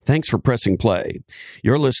Thanks for pressing play.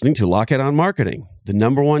 You're listening to Lockhead on Marketing, the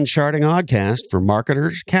 #1 charting oddcast for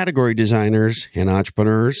marketers, category designers, and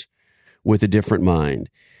entrepreneurs with a different mind.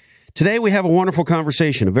 Today, we have a wonderful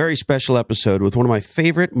conversation, a very special episode with one of my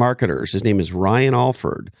favorite marketers. His name is Ryan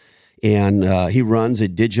Alford, and he runs a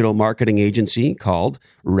digital marketing agency called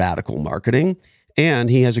Radical Marketing, and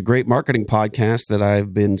he has a great marketing podcast that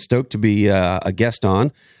I've been stoked to be a guest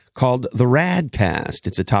on called the Radcast.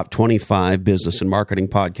 It's a top 25 business and marketing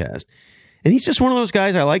podcast. And he's just one of those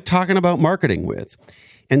guys I like talking about marketing with.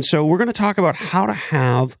 And so we're going to talk about how to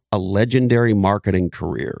have a legendary marketing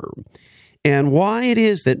career and why it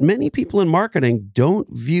is that many people in marketing don't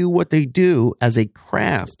view what they do as a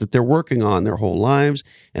craft that they're working on their whole lives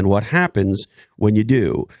and what happens when you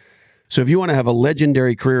do. So if you want to have a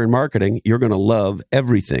legendary career in marketing, you're going to love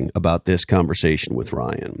everything about this conversation with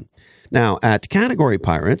Ryan. Now, at Category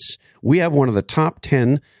Pirates, we have one of the top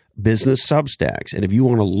 10 business Substacks. And if you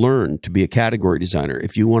want to learn to be a category designer,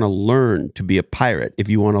 if you want to learn to be a pirate, if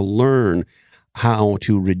you want to learn how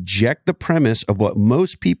to reject the premise of what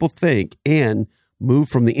most people think and move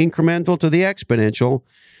from the incremental to the exponential,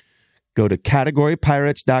 go to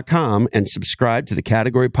categorypirates.com and subscribe to the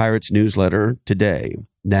Category Pirates newsletter today.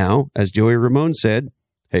 Now, as Joey Ramone said,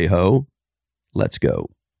 hey ho, let's go.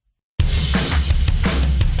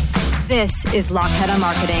 This is Lockhead on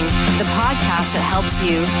Marketing, the podcast that helps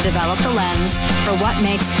you develop the lens for what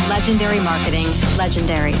makes legendary marketing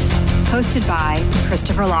legendary. Hosted by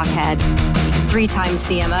Christopher Lockhead, 3-time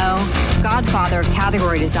CMO, godfather of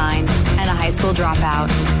category design, and a high school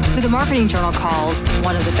dropout, who the Marketing Journal calls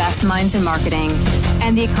one of the best minds in marketing,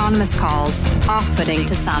 and The Economist calls off-putting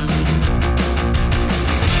to some.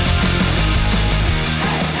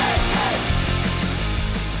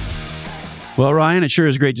 Well, Ryan, it sure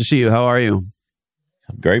is great to see you. How are you?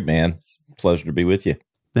 Great, man. It's a pleasure to be with you.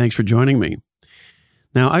 Thanks for joining me.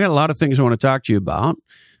 Now, I got a lot of things I want to talk to you about,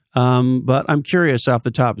 but I'm curious off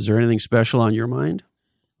the top, is there anything special on your mind?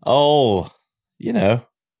 Oh,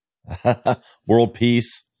 world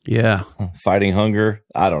peace. Yeah. Fighting hunger.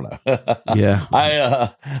 I don't know. Yeah.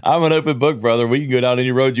 I'm an open book, brother. We can go down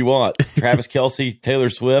any road you want. Travis Kelce, Taylor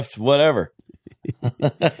Swift, whatever.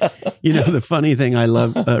 The funny thing I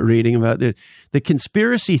love reading about the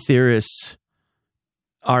conspiracy theorists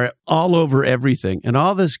are all over everything, and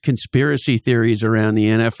all this conspiracy theories around the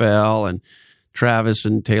NFL and Travis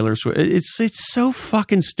and Taylor Swift. It's so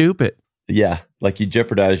fucking stupid. Yeah, like you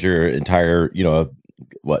jeopardize your entire,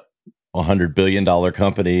 $100 billion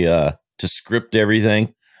company to script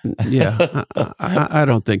everything. Yeah, I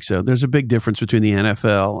don't think so. There's a big difference between the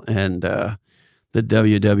NFL and the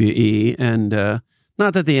WWE, and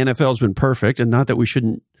not that the NFL's been perfect, and not that we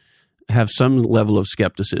shouldn't have some level of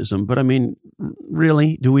skepticism, but I mean,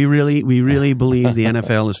 really, do we really believe the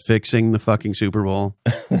NFL is fixing the fucking Super Bowl?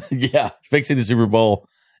 Yeah, fixing the Super Bowl,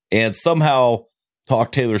 and somehow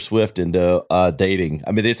talk Taylor Swift into dating.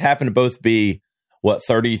 I mean, it's happened to both be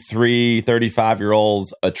 33,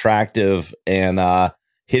 35-year-olds, attractive, and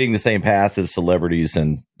hitting the same path as celebrities,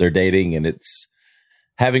 and they're dating, and it's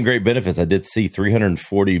having great benefits. I did see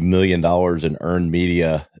 $340 million in earned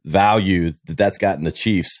media value that's gotten the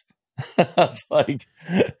Chiefs. I was like,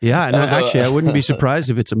 yeah, no, actually, I wouldn't be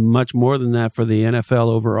surprised if it's much more than that for the NFL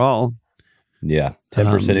overall. Yeah,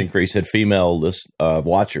 10% increase in female list of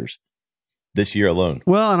watchers this year alone.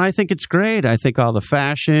 Well, and I think it's great. I think all the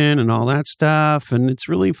fashion and all that stuff, and it's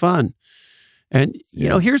really fun. And,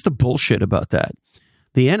 here's the bullshit about that.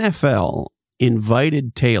 The NFL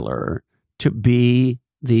invited Taylor to be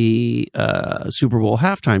the Super Bowl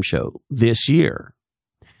halftime show this year.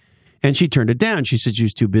 And she turned it down. She said she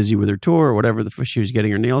was too busy with her tour or whatever. She was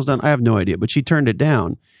getting her nails done. I have no idea, but she turned it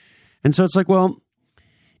down. And so it's like, well,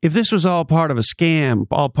 if this was all part of a scam,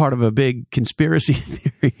 all part of a big conspiracy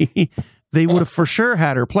theory, they would have for sure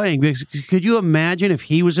had her playing. Because could you imagine if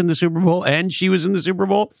he was in the Super Bowl and she was in the Super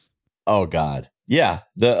Bowl? Oh, God. Yeah.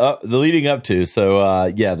 The leading up to.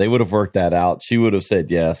 So, they would have worked that out. She would have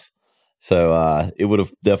said yes. So it would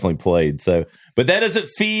have definitely played. So, but that doesn't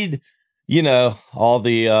feed, all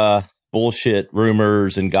the bullshit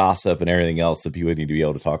rumors and gossip and everything else that people need to be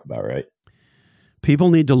able to talk about, right?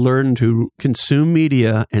 People need to learn to consume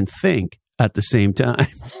media and think at the same time.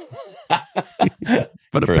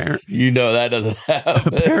 But Chris, that doesn't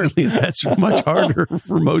happen. Apparently, that's much harder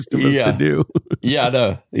for most of us to do. Yeah, I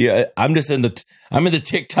know. Yeah, I'm in the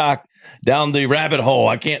TikTok down the rabbit hole.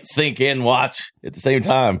 I can't think and watch at the same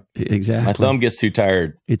time. Exactly. My thumb gets too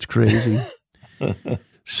tired. It's crazy.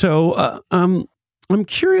 So, I'm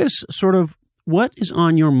curious, sort of, what is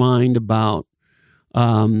on your mind about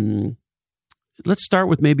let's start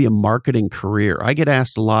with maybe a marketing career. I get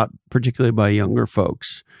asked a lot, particularly by younger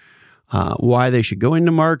folks, why they should go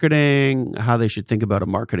into marketing, how they should think about a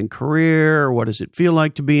marketing career, what does it feel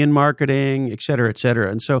like to be in marketing, et cetera, et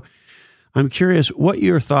cetera. And so I'm curious what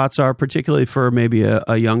your thoughts are, particularly for maybe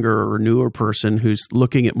a younger or newer person who's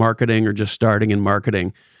looking at marketing or just starting in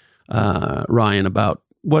marketing, Ryan, about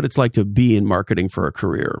what it's like to be in marketing for a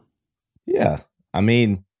career. Yeah. I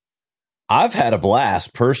mean, I've had a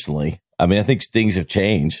blast personally. I mean, I think things have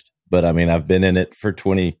changed, but I mean, I've been in it for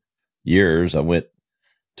 20 years. I went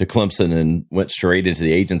to Clemson and went straight into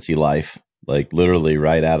the agency life, like literally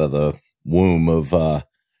right out of the womb of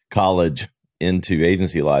college into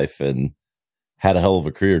agency life, and had a hell of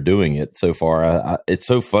a career doing it so far. It's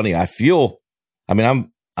so funny. I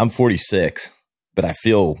mean, I'm 46, but I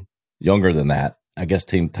feel younger than that. I guess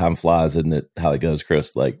time flies, isn't it? How it goes,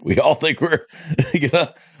 Chris? Like we all think we're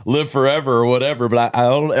gonna live forever or whatever, but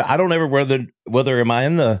I don't ever whether am I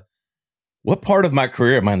in what part of my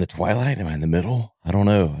career? Am I in the twilight? Am I in the middle? I don't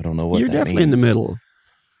know. I don't know what you're that definitely means. in the middle.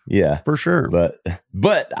 Yeah, for sure.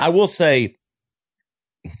 But I will say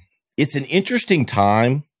it's an interesting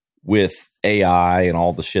time with AI and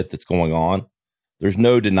all the shit that's going on. There's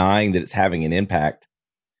no denying that it's having an impact.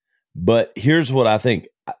 But here's what I think.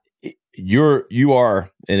 You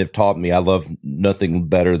are, and have taught me, I love nothing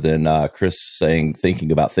better than Chris saying,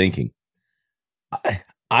 thinking about thinking.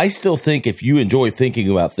 I still think if you enjoy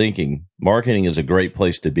thinking about thinking, marketing is a great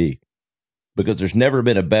place to be, because there's never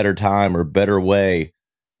been a better time or better way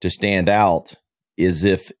to stand out is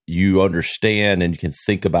if you understand and you can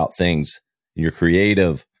think about things and you're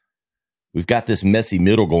creative. We've got this messy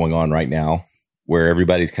middle going on right now where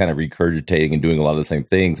everybody's kind of regurgitating and doing a lot of the same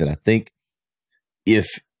things. And I think if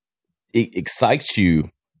it excites you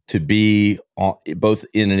to be both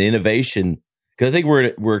in an innovation, because I think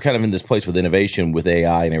we're kind of in this place with innovation with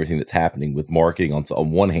AI and everything that's happening with marketing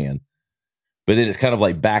on one hand, but then it's kind of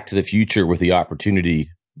like back to the future with the opportunity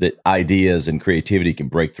that ideas and creativity can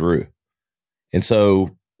break through. And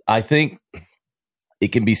so I think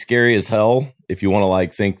it can be scary as hell if you want to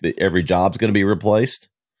like think that every job's going to be replaced.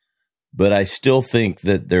 But I still think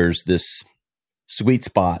that there's this sweet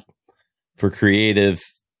spot for creative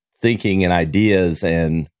thinking and ideas,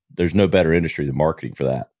 and there's no better industry than marketing for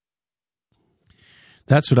that.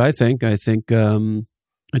 That's what I think. I think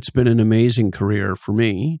it's been an amazing career for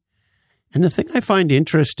me. And the thing I find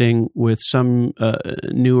interesting with some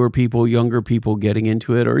newer people, younger people getting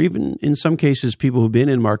into it, or even in some cases, people who've been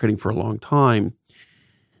in marketing for a long time,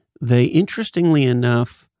 they, interestingly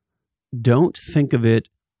enough, don't think of it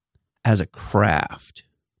as a craft.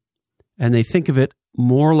 And they think of it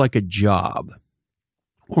more like a job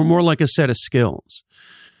or more like a set of skills.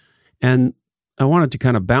 And I wanted to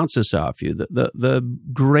kind of bounce this off you. The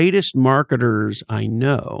greatest marketers I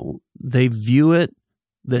know, they view it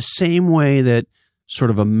the same way that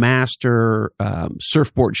sort of a master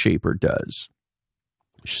surfboard shaper does.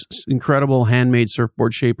 Incredible handmade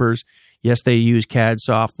surfboard shapers. Yes, they use CAD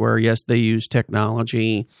software. Yes, they use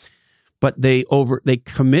technology. But they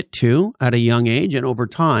commit to, at a young age and over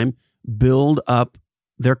time, build up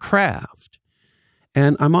their craft.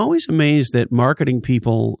 And I'm always amazed that marketing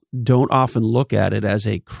people don't often look at it as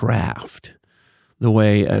a craft the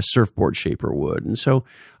way a surfboard shaper would. And so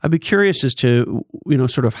I'd be curious as to,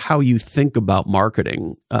 sort of how you think about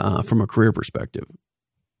marketing from a career perspective.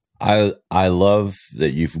 I love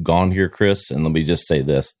that you've gone here, Chris. And let me just say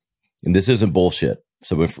this, and this isn't bullshit.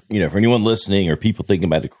 So if, for anyone listening or people thinking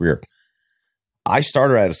about a career, I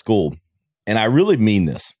started out of school, and I really mean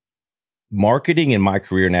this. Marketing in my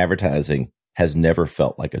career in advertising has never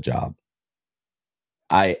felt like a job.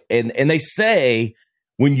 And they say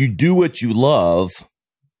when you do what you love,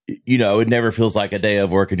 it never feels like a day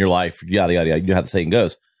of work in your life, yada, yada, yada. You know how the saying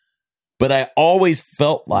goes. But I always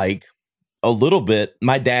felt like a little bit,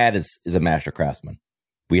 my dad is a master craftsman.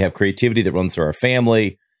 We have creativity that runs through our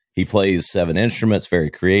family. He plays 7 instruments,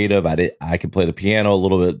 very creative. I can play the piano a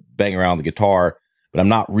little bit, bang around the guitar, but I'm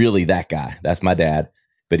not really that guy. That's my dad.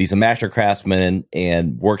 But he's a master craftsman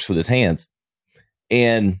and works with his hands.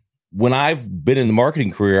 And when I've been in the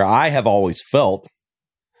marketing career, I have always felt,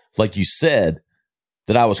 like you said,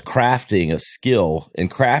 that I was crafting a skill and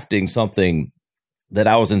crafting something that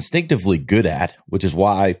I was instinctively good at, which is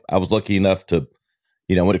why I was lucky enough to,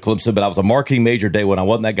 went to Clemson, but I was a marketing major day one. I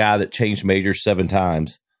wasn't that guy that changed majors 7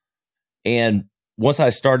 times. And once I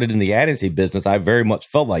started in the agency business, I very much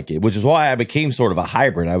felt like it, which is why I became sort of a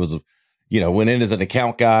hybrid. I was, went in as an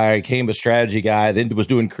account guy, became a strategy guy, then was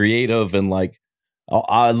doing creative, and like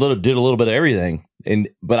I did a little bit of everything.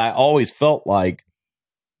 But I always felt like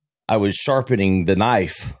I was sharpening the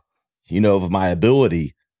knife, of my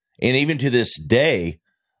ability. And even to this day,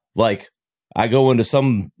 like I go into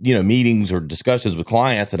some, meetings or discussions with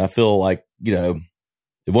clients and I feel like,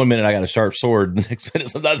 the one minute I got a sharp sword, the next minute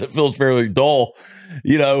sometimes it feels fairly dull,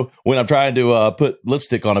 when I'm trying to put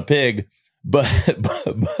lipstick on a pig. But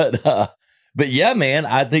yeah, man,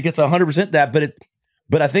 I think it's 100% that.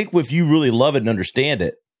 But I think if you really love it and understand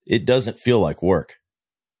it, it doesn't feel like work.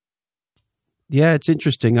 Yeah, it's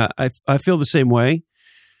interesting. I feel the same way.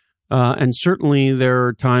 And certainly there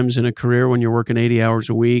are times in a career when you're working 80 hours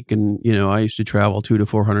a week and, I used to travel 200,000 to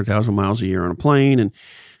 400,000 miles a year on a plane and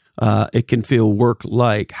it can feel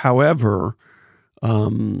work-like. However,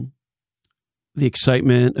 the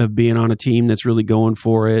excitement of being on a team that's really going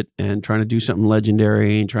for it and trying to do something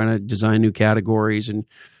legendary and trying to design new categories and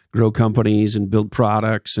grow companies and build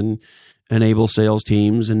products and enable sales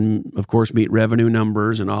teams and, of course, meet revenue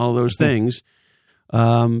numbers and all of those things,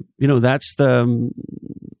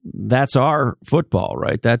 that's our football,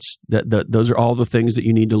 right? Those are all the things that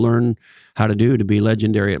you need to learn how to do to be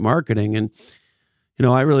legendary at marketing. And,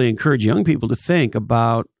 I really encourage young people to think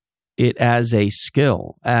about it as a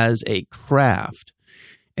skill, as a craft.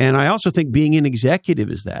 And I also think being an executive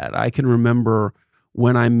is that. I can remember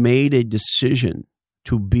when I made a decision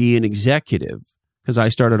to be an executive, because I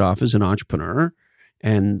started off as an entrepreneur.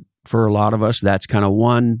 And for a lot of us, that's kind of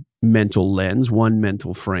one mental lens, one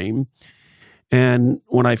mental frame. And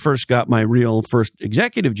when I first got my real first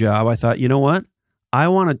executive job, I thought, you know what? I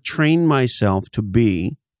want to train myself to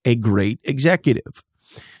be a great executive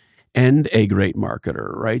and a great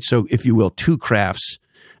marketer, right? So if you will, two crafts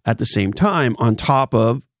at the same time on top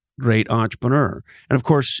of great entrepreneur. And of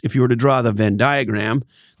course, if you were to draw the Venn diagram,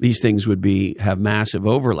 these things would have massive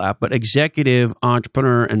overlap. But executive,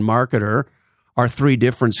 entrepreneur, and marketer are three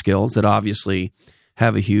different skills that obviously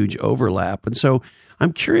have a huge overlap. And so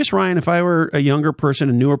I'm curious, Ryan, if I were a younger person,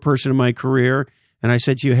 a newer person in my career, and I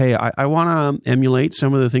said to you, hey, I want to emulate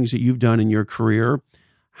some of the things that you've done in your career.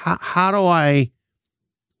 How do I,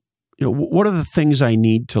 what are the things I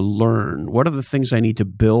need to learn? What are the things I need to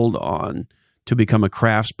build on to become a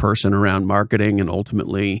craftsperson around marketing and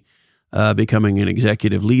ultimately becoming an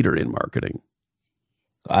executive leader in marketing?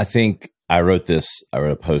 I think I wrote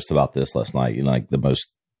a post about this last night, like the most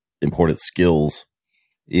important skills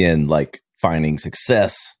in like finding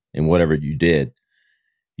success in whatever you did.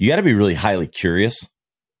 You got to be really highly curious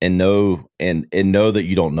and know that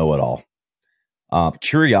you don't know it all.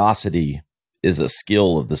 Curiosity is a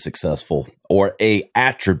skill of the successful, or a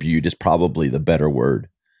attribute is probably the better word.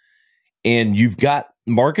 And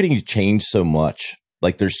marketing has changed so much.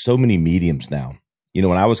 Like there's so many mediums now.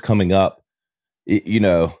 When I was coming up, we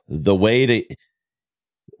got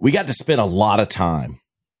to spend a lot of time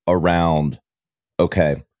around,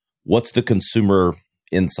 okay, what's the consumer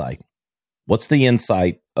insight? What's the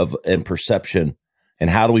insight and perception, and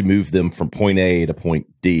how do we move them from point A to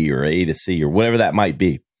point D or A to C or whatever that might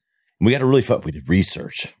be? And we got to really we did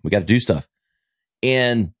research. We got to do stuff.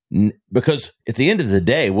 And because at the end of the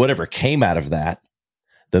day, whatever came out of that,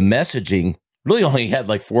 the messaging really only had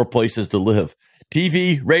like 4 places to live: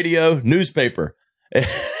 TV, radio, newspaper,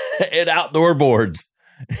 and outdoor boards.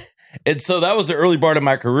 And so that was the early part of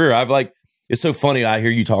my career. It's so funny. I hear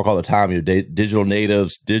you talk all the time, digital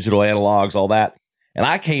natives, digital analogs, all that. And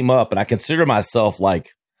I came up and I consider myself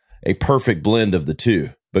like a perfect blend of the two,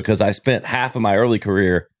 because I spent half of my early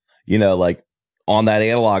career, like on that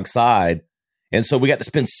analog side. And so we got to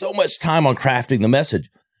spend so much time on crafting the message.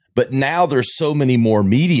 But now there's so many more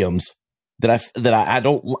mediums that I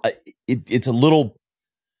don't, it's a little,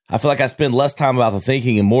 I feel like I spend less time about the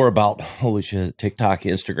thinking and more about, holy shit, TikTok,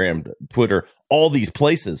 Instagram, Twitter, all these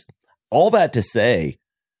places. All that to say,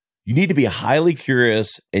 you need to be highly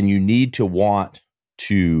curious and you need to want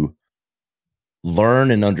to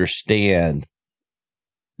learn and understand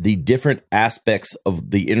the different aspects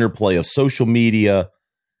of the interplay of social media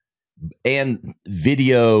and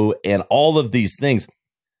video and all of these things.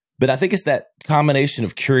 But I think it's that combination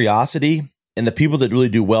of curiosity, and the people that really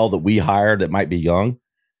do well that we hire that might be young,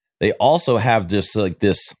 they also have just like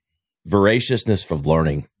this voraciousness of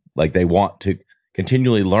learning. Like they want to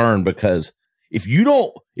continually learn, because if you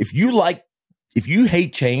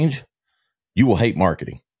hate change, you will hate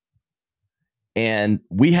marketing. And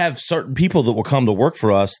we have certain people that will come to work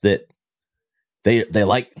for us that they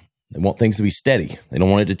want things to be steady. They don't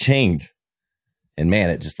want it to change. And man,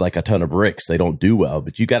 it's just like a ton of bricks. They don't do well,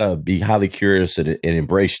 but you got to be highly curious and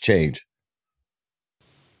embrace change.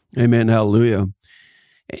 Amen. Hallelujah.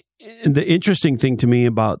 And the interesting thing to me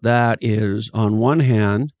about that is, on one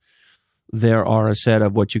hand, there are a set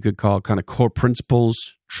of what you could call kind of core principles,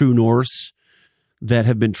 true norths, that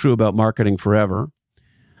have been true about marketing forever.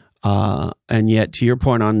 And yet, to your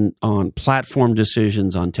point on platform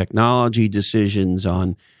decisions, on technology decisions,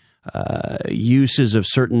 on uses of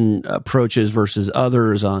certain approaches versus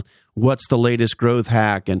others, on what's the latest growth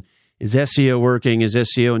hack, and is SEO working, is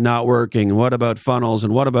SEO not working, and what about funnels,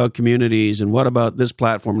 and what about communities, and what about this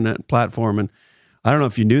platform and that platform. And I don't know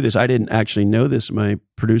if you knew this. I didn't actually know this. My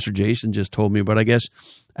producer, Jason, just told me, but I guess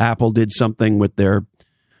Apple did something with their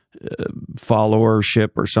followership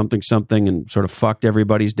or something, and sort of fucked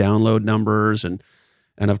everybody's download numbers. And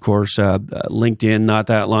of course, LinkedIn not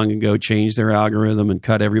that long ago changed their algorithm and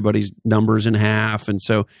cut everybody's numbers in half. And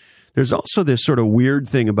so there's also this sort of weird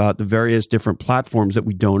thing about the various different platforms that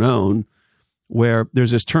we don't own, where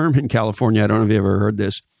there's this term in California, I don't know if you ever heard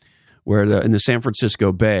this, where in the San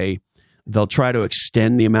Francisco Bay, they'll try to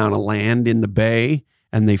extend the amount of land in the bay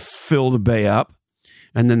and they fill the bay up.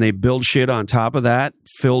 And then they build shit on top of that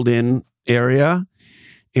filled in area.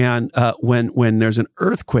 And when there's an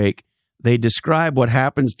earthquake, they describe what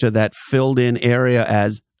happens to that filled in area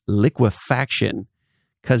as liquefaction,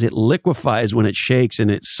 because it liquefies when it shakes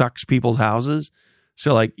and it sucks people's houses.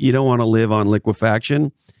 So like, you don't want to live on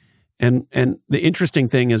liquefaction. And the interesting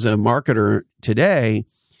thing as a marketer today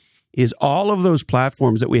is all of those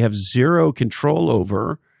platforms that we have zero control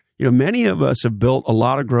over. You know, many of us have built a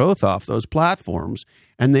lot of growth off those platforms,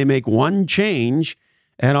 and they make one change,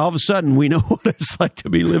 and all of a sudden we know what it's like to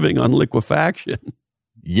be living on liquefaction.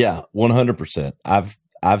 Yeah, 100%.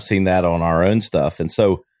 I've seen that on our own stuff. And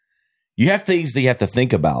so you have things that you have to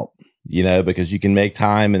think about, you know, because you can make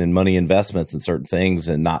time and money investments in certain things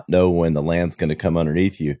and not know when the land's going to come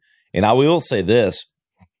underneath you. And I will say this,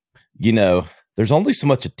 you know, there's only so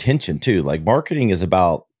much attention too. Like marketing is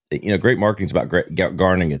about, you know, great marketing is about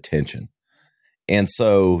garnering attention. And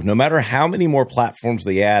so no matter how many more platforms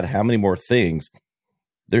they add, how many more things,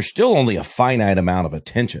 there's still only a finite amount of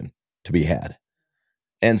attention to be had.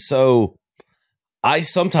 And so I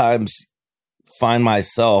sometimes find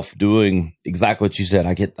myself doing exactly what you said.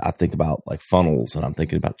 I think about like funnels, and I'm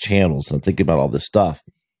thinking about channels, and I'm thinking about all this stuff.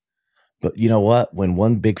 But you know what? When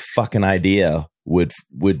one big fucking idea would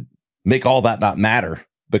make all that not matter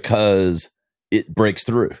because it breaks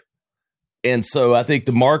through. And so I think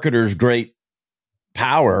the marketer's great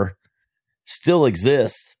power still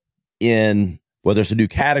exists in whether it's a new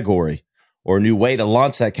category or a new way to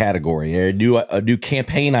launch that category, or a new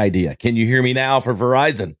campaign idea. Can you hear me now for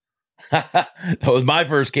Verizon? That was my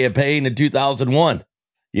first campaign in 2001.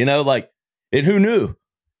 You know, like, and who knew?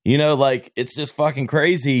 You know, like, it's just fucking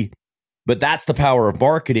crazy. But that's the power of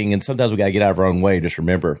marketing. And sometimes we got to get out of our own way. Just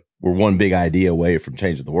remember, we're one big idea away from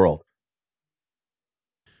changing the world.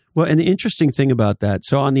 Well, and the interesting thing about that,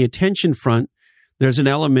 so on the attention front, there's an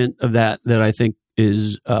element of that I think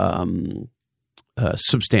is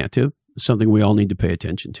substantive, something we all need to pay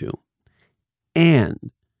attention to.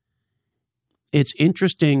 And it's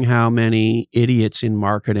interesting how many idiots in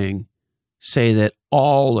marketing say that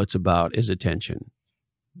all it's about is attention,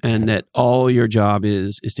 and that all your job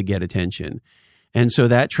is to get attention. And so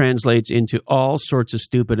that translates into all sorts of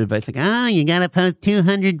stupid advice, like, you got to post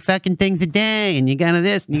 200 fucking things a day, and you got to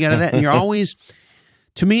this, and you got to that. And you're always,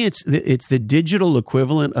 to me, it's the digital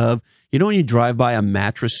equivalent of, you know, when you drive by a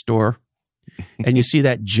mattress store and you see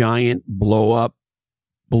that giant blow up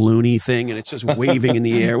balloony thing, and it's just waving in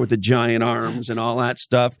the air with the giant arms and all that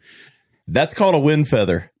stuff. That's called a wind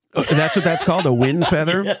feather. That's what that's called, a wind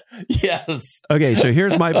feather? Yes. Okay, so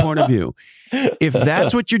here's my point of view. If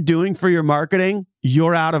that's what you're doing for your marketing,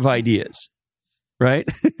 you're out of ideas, right?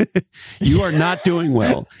 You are not doing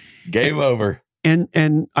well. Game over.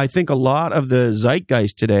 And I think a lot of the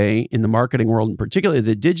zeitgeist today in the marketing world, and particularly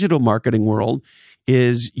the digital marketing world,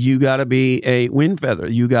 is you got to be a wind feather.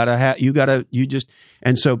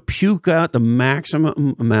 And so puke out the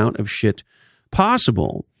maximum amount of shit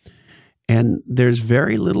possible. And there's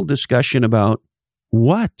very little discussion about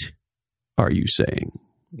what are you saying?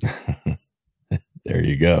 There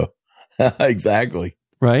you go. Exactly.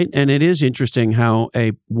 Right. And it is interesting how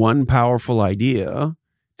one powerful idea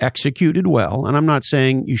executed well, and I'm not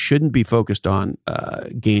saying you shouldn't be focused on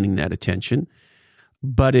gaining that attention,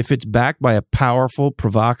 but if it's backed by a powerful,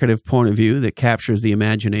 provocative point of view that captures the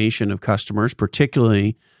imagination of customers,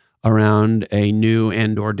 particularly around a new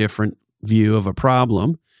and or different view of a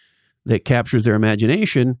problem that captures their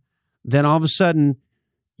imagination, then all of a sudden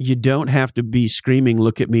you don't have to be screaming,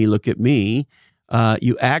 look at me, look at me.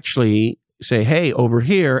 You actually say, hey, over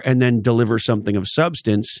here, and then deliver something of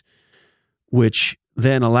substance, which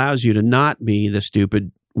then allows you to not be the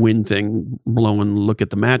stupid wind thing blowing, look at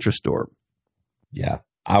the mattress store. Yeah.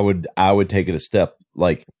 I would take it a step,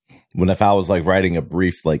 like if I was like writing a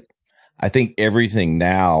brief, like I think everything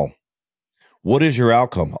now, what is your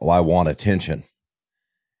outcome? Oh, I want attention.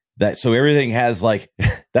 So everything has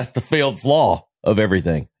that's the failed flaw of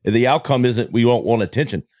everything. The outcome isn't we won't want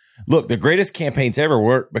attention. Look, the greatest campaigns ever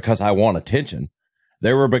weren't because I want attention.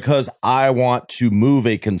 They were because I want to move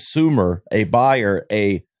a consumer, a buyer,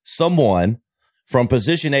 someone from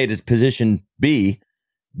position A to position B,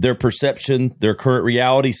 their perception, their current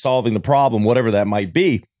reality, solving the problem, whatever that might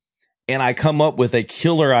be. And I come up with a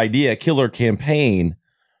killer idea, a killer campaign,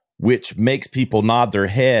 which makes people nod their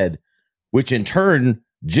head, which in turn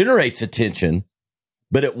generates attention,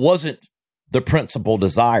 but it wasn't the principal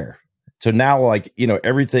desire. So now,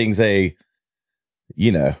 everything's a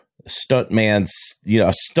stunt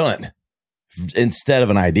a stunt instead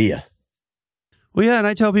of an idea. Well, yeah, and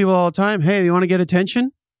I tell people all the time, hey, you want to get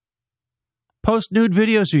attention? Post nude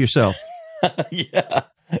videos of yourself. Yeah,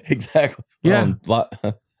 exactly. Yeah.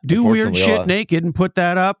 Do weird shit naked and put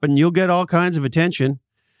that up, and you'll get all kinds of attention.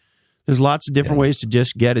 There's lots of different ways to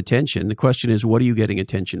just get attention. The question is, what are you getting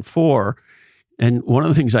attention for? And one of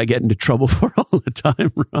the things I get into trouble for all the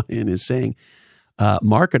time, Ryan, is saying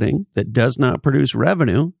marketing that does not produce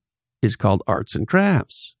revenue is called arts and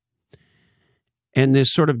crafts. And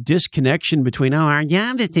this sort of disconnection between, our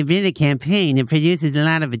job is to build a campaign that produces a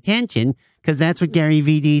lot of attention because that's what Gary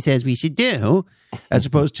VD says we should do, as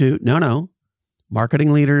opposed to, no,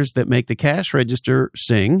 marketing leaders that make the cash register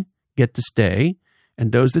sing get to stay,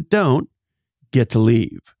 and those that don't get to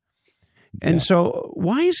leave. And so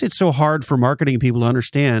why is it so hard for marketing people to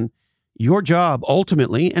understand your job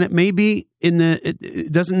ultimately, and it may be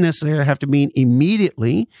it doesn't necessarily have to mean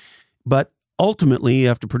immediately, but ultimately you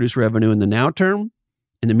have to produce revenue in the now term,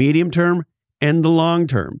 in the medium term, and the long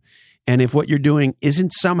term. And if what you're doing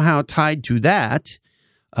isn't somehow tied to that,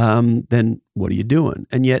 then what are you doing?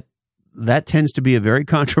 And yet that tends to be a very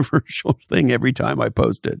controversial thing every time I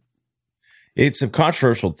post it. It's a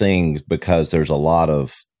controversial thing because there's a lot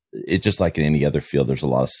of, it's just like in any other field, there's a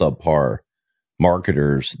lot of subpar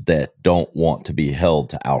marketers that don't want to be held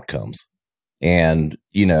to outcomes. And,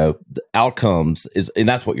 the outcomes and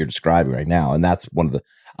that's what you're describing right now. And that's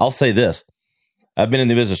I'll say this. I've been in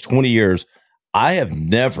the business 20 years. I have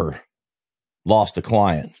never lost a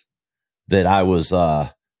client that I was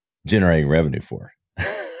generating revenue for.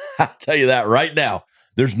 I'll tell you that right now.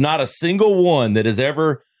 There's not a single one that has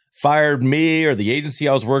ever fired me or the agency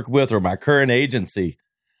I was working with or my current agency.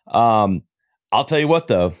 I'll tell you what,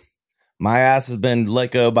 though, my ass has been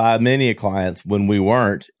let go by many clients when we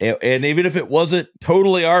weren't. And even if it wasn't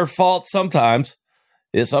totally our fault, sometimes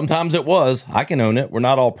it was. I can own it. We're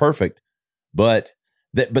not all perfect. But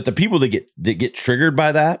the people that get triggered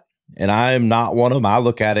by that, and I am not one of them, I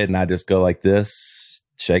look at it and I just go like this,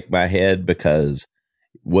 shake my head, because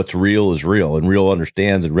what's real is real, and real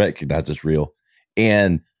understands and recognizes real.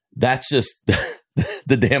 And that's just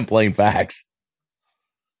the damn plain facts.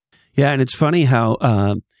 Yeah, and it's funny how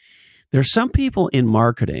there's some people in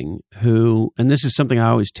marketing who, and this is something I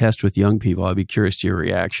always test with young people, I'd be curious to your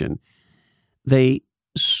reaction. They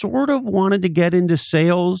sort of wanted to get into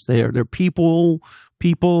sales. They're people,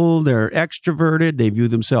 they're extroverted, they view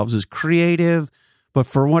themselves as creative, but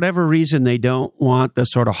for whatever reason, they don't want the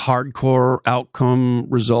sort of hardcore outcome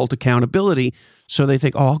result accountability. So they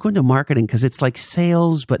think, I'll go into marketing because it's like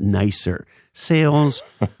sales, but nicer, sales,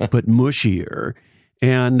 but mushier.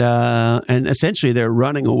 And essentially they're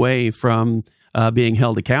running away from being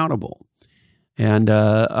held accountable. And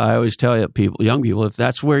I always tell young people, if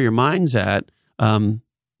that's where your mind's at,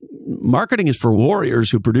 marketing is for warriors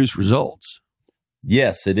who produce results.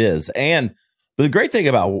 Yes, it is. But the great thing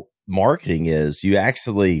about marketing is you get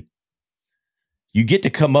to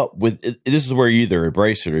come up with, this is where you either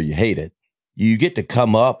embrace it or you hate it. You get to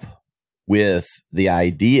come up with the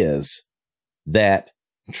ideas that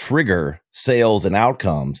trigger sales and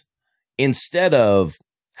outcomes, instead of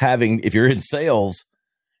having, if you're in sales,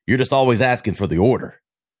 you're just always asking for the order.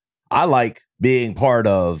 I like being part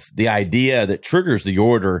of the idea that triggers the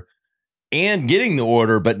order and getting the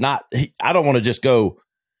order, but I don't want to just go,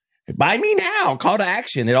 buy me now, call to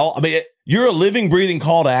action. You're a living, breathing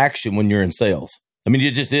call to action when you're in sales.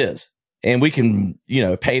 It just is. And we can,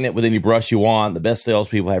 paint it with any brush you want. The best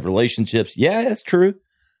salespeople have relationships. Yeah, that's true.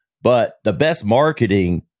 But the best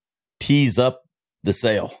marketing tees up the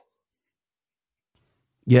sale.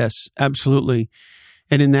 Yes, absolutely.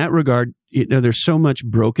 And in that regard, there's so much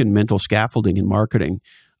broken mental scaffolding in marketing.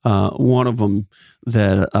 One of them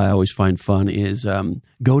that I always find fun is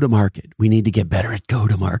go to market. We need to get better at go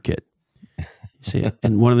to market. See,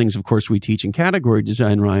 and one of the things, of course, we teach in category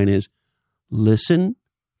design, Ryan, is listen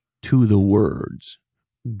to the words.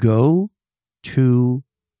 Go to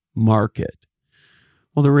market.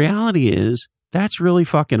 Well, the reality is That's really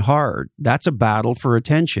fucking hard. That's a battle for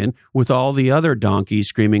attention with all the other donkeys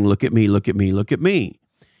screaming, look at me, look at me, look at me.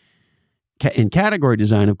 In category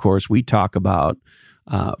design, of course, we talk about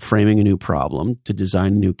framing a new problem to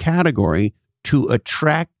design a new category to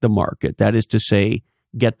attract the market. That is to say,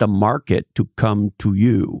 get the market to come to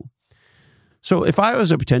you. So if I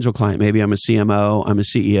was a potential client, maybe I'm a CMO, I'm a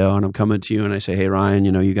CEO, and I'm coming to you and I say, hey, Ryan,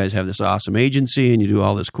 you guys have this awesome agency and you do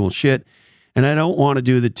all this cool shit. And I don't want to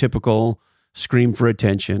do the typical scream for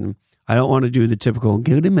attention. I don't want to do the typical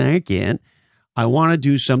go to market. I want to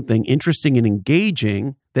do something interesting and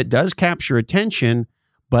engaging that does capture attention.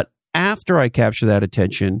 But after I capture that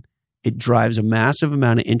attention, it drives a massive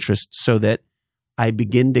amount of interest so that I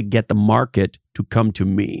begin to get the market to come to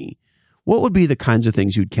me. What would be the kinds of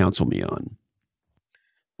things you'd counsel me on?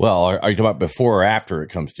 Well, are you talking about before or after it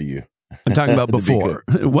comes to you? I'm talking about before.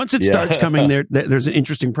 Once it starts coming there's an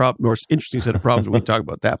interesting problem or interesting set of problems. We can talk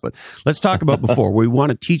about that, but let's talk about before. We want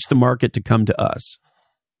to teach the market to come to us.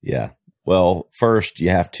 Yeah. Well, first you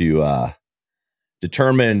have to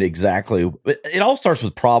determine exactly. It all starts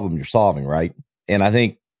with the problem you're solving, right? And I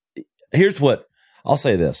think here's what I'll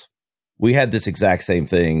say. This: we had this exact same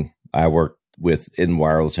thing. I worked with in the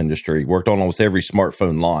wireless industry. Worked on almost every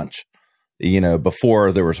smartphone launch.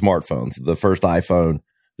 Before there were smartphones, the first iPhone,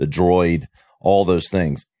 the Droid, all those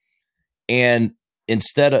things. And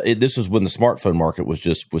instead of this was when the smartphone market was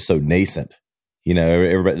so nascent.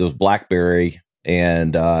 Everybody, there was BlackBerry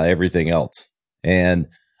and everything else. And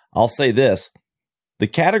I'll say this, the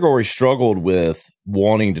category struggled with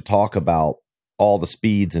wanting to talk about all the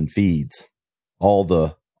speeds and feeds, all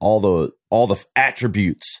the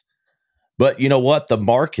attributes. But you know what? The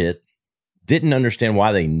market didn't understand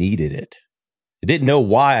why they needed it. It didn't know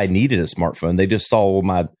why I needed a smartphone. They just saw, well,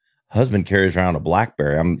 my husband carries around a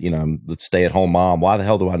BlackBerry. I'm the stay-at-home mom. Why the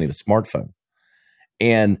hell do I need a smartphone?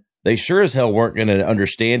 And they sure as hell weren't going to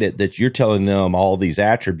understand it that you're telling them all these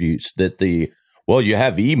attributes that you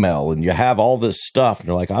have email and you have all this stuff. And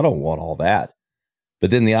they're like, I don't want all that. But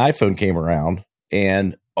then the iPhone came around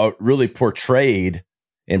and really portrayed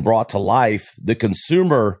and brought to life the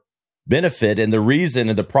consumer benefit and the reason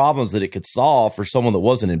and the problems that it could solve for someone that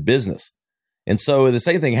wasn't in business. And so the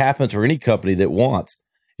same thing happens for any company that wants.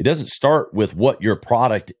 It doesn't start with what your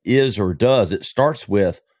product is or does. It starts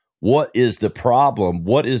with what is the problem,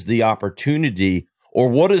 what is the opportunity, or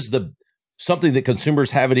what is something that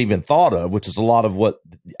consumers haven't even thought of, which is a lot of what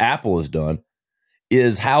Apple has done,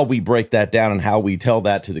 is how we break that down and how we tell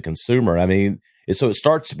that to the consumer. I mean, so it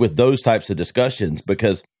starts with those types of discussions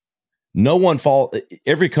because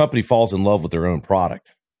every company falls in love with their own product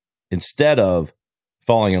instead of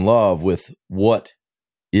falling in love with what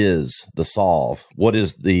is the solve, what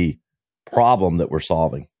is the problem that we're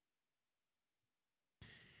solving.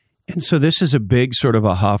 And so this is a big sort of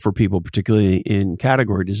aha for people, particularly in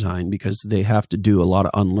category design, because they have to do a lot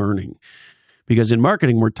of unlearning. Because in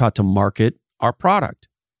marketing, we're taught to market our product,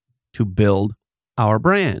 to build our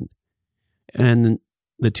brand. And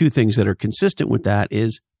the two things that are consistent with that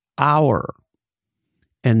is our.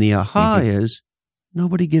 And the aha is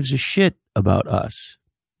nobody gives a shit about us.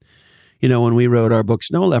 When we wrote our book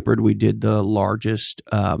Snow Leopard, we did the largest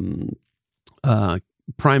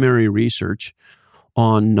primary research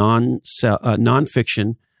on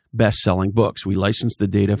nonfiction best-selling books. We licensed the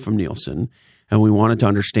data from Nielsen, and we wanted to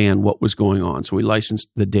understand what was going on. So we licensed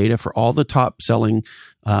the data for all the top-selling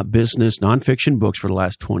business nonfiction books for the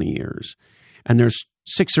last 20 years. And there's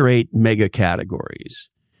 6 or 8 mega categories.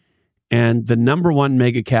 And the number one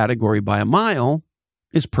mega category by a mile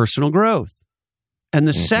is personal growth. And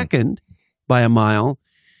the second by a mile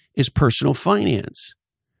is personal finance.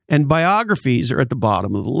 And biographies are at the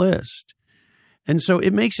bottom of the list. And so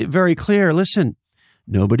it makes it very clear, listen,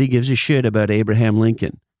 nobody gives a shit about Abraham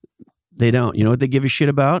Lincoln. They don't. You know what they give a shit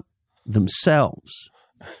about? Themselves.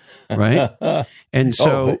 Right? And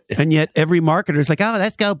so, and yet every marketer is like, oh,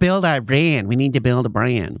 let's go build our brand. We need to build a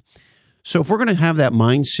brand. So if we're going to have that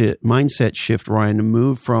mindset shift, Ryan, to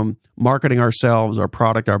move from marketing ourselves, our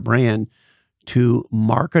product, our brand, to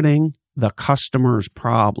marketing the customer's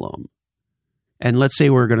problem. And let's say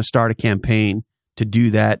we're going to start a campaign to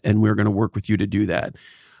do that, and we're going to work with you to do that.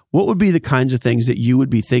 What would be the kinds of things that you would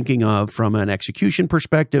be thinking of from an execution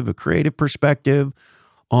perspective, a creative perspective,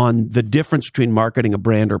 on the difference between marketing a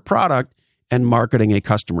brand or product and marketing a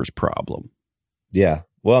customer's problem? Yeah.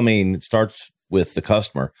 Well, I mean, it starts with the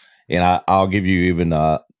customer. And I'll give you even,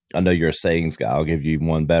 I know you're a sayings guy. I'll give you even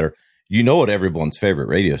one better. You know what everyone's favorite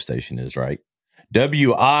radio station is, right?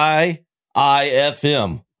 WIIFM.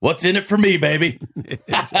 What's in it for me, baby?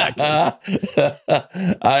 Exactly.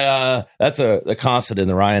 That's a constant in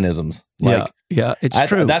the Ryanisms. Like, yeah, it's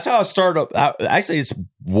true. That's how I start up. Actually, it's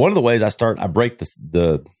one of the ways I break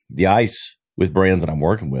the ice with brands that I'm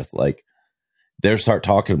working with. Like, they start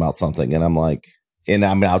talking about something, and I'm like,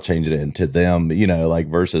 I'll change it into them, like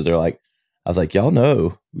versus they're like, I was like, y'all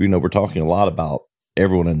know, we're talking a lot about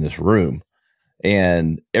everyone in this room,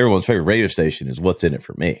 and everyone's favorite radio station is what's in it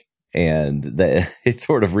for me. And that it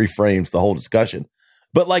sort of reframes the whole discussion.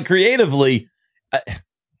 But like creatively,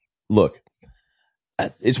 look,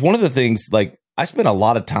 it's one of the things, like I spent a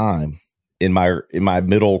lot of time in my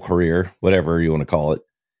middle career, whatever you want to call it,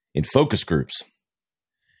 in focus groups.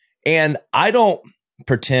 And I don't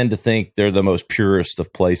pretend to think they're the most purest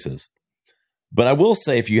of places. But I will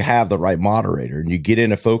say, if you have the right moderator and you get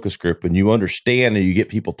in a focus group and you understand and you get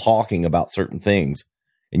people talking about certain things,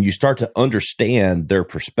 and you start to understand their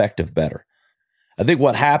perspective better. I think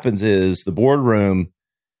what happens is the boardroom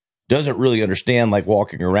doesn't really understand, like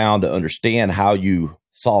walking around to understand how you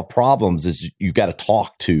solve problems is you've got to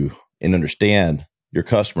talk to and understand your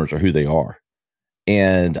customers or who they are.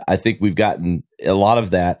 And I think we've gotten a lot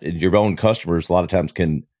of that. And your own customers a lot of times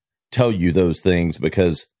can tell you those things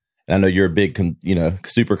because I know you're a big,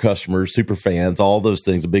 super customers, super fans, all those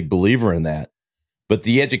things, a big believer in that. But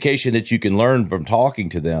the education that you can learn from talking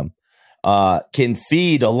to them can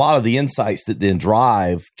feed a lot of the insights that then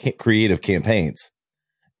drive creative campaigns.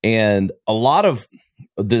 And a lot of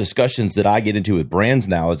the discussions that I get into with brands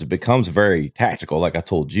now is it becomes very tactical, like I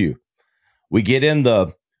told you. We get in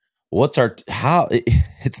it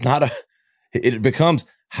becomes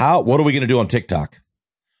what are we going to do on TikTok?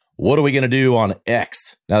 What are we going to do on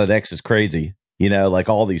X now that X is crazy? Like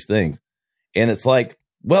all these things. And it's like,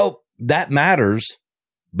 well, that matters.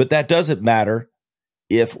 But that doesn't matter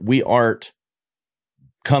if we aren't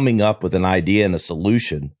coming up with an idea and a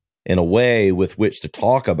solution in a way with which to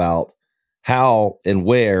talk about how and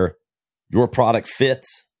where your product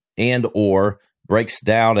fits and or breaks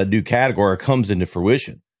down a new category or comes into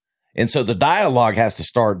fruition. And so the dialogue has to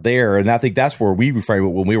start there. And I think that's where we reframe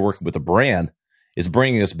it when we're working with a brand, is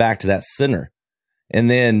bringing us back to that center and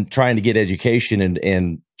then trying to get education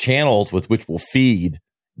and channels with which will feed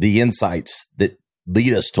the insights that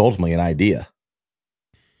lead us to ultimately an idea.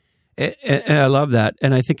 And I love that.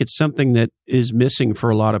 And I think it's something that is missing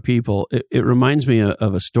for a lot of people. It reminds me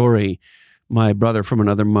of a story. My brother from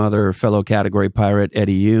another mother, fellow category pirate,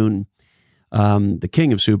 Eddie Yoon, the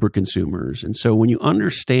king of super consumers. And so when you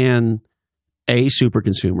understand super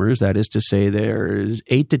consumers, that is to say there's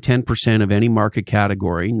 8 to 10% of any market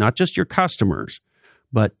category, not just your customers,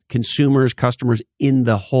 but customers in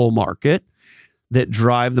the whole market that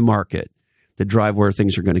drive the market, that drive where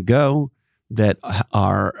things are going to go, that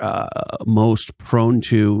are most prone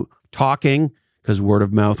to talking, because word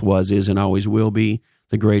of mouth is, and always will be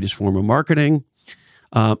the greatest form of marketing.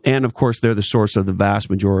 And of course, they're the source of the vast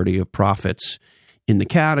majority of profits in the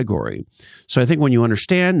category. So I think when you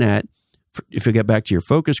understand that, if you get back to your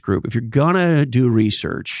focus group, if you're going to do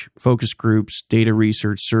research, focus groups, data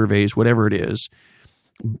research, surveys, whatever it is,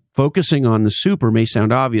 focusing on the super may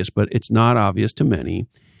sound obvious, but it's not obvious to many.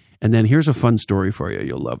 And then here's a fun story for you.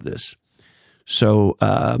 You'll love this. So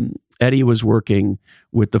Eddie was working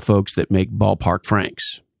with the folks that make Ballpark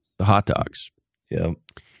Franks, the hot dogs. Yeah.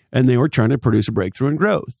 And they were trying to produce a breakthrough in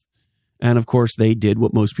growth. And of course, they did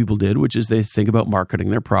what most people did, which is they think about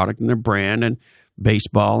marketing their product and their brand and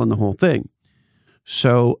baseball and the whole thing.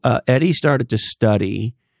 So Eddie started to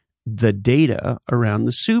study the data around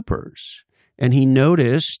the supers. And he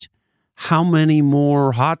noticed how many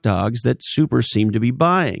more hot dogs that supers seemed to be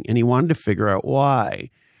buying. And he wanted to figure out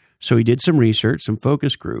why. So he did some research, some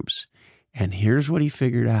focus groups. And here's what he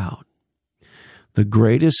figured out. The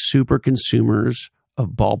greatest super consumers of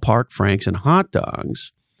Ballpark Franks and hot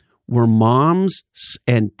dogs were moms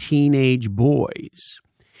and teenage boys.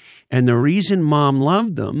 And the reason mom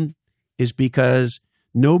loved them is because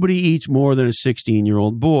nobody eats more than a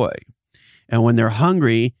 16-year-old boy. And when they're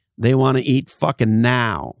hungry, they want to eat fucking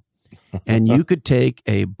now. And you could take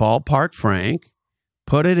a Ballpark Frank,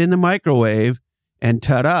 put it in the microwave, and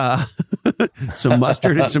ta-da, some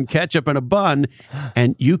mustard and some ketchup and a bun,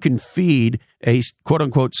 and you can feed a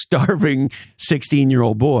quote-unquote starving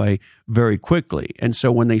 16-year-old boy very quickly. And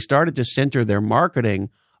so when they started to center their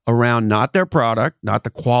marketing around not their product, not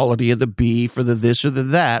the quality of the beef or the this or the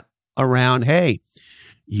that, around, hey,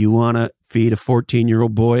 you want to feed a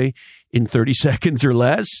 14-year-old boy in 30 seconds or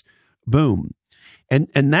less? Boom. And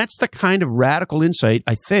that's the kind of radical insight,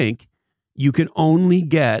 I think, you can only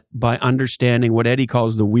get by understanding what Eddie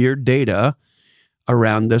calls the weird data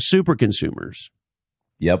around the super consumers.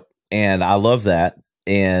 Yep. And I love that.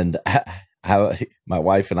 And how my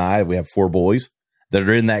wife and I, we have 4 boys that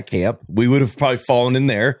are in that camp. We would have probably fallen in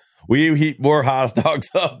there. We heat more hot dogs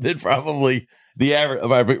up than probably the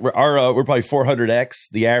average. We're probably 400x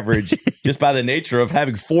the average just by the nature of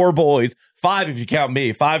having 4 boys, 5 if you count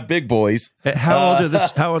me, 5 big boys. How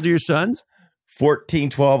old are your sons? 14,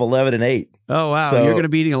 12, 11, and 8. Oh, wow. So, you're going to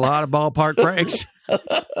be eating a lot of ballpark franks.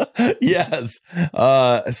 Yes.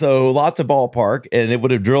 So lots of ballpark, and it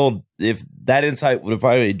would have drilled, if that insight would have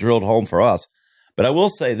probably drilled home for us. But I will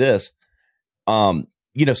say this,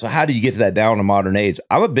 so how do you get to that down in modern age?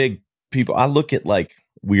 I'm a big people. I look at like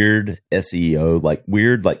weird SEO, like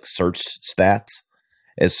weird, like search stats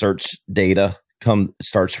as search data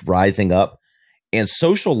starts rising up, and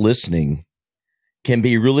social listening can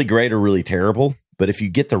be really great or really terrible. But if you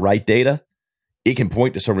get the right data, it can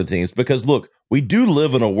point to some of the things, because look, we do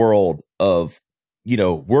live in a world of,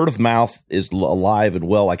 word of mouth is alive and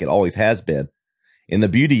well, like it always has been. And the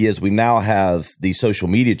beauty is we now have these social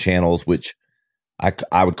media channels, which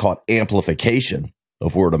I would call it amplification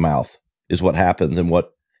of word of mouth is what happens, and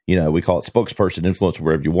what, we call it spokesperson, influencer,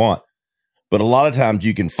 whatever you want. But a lot of times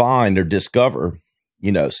you can find or discover,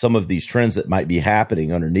 some of these trends that might be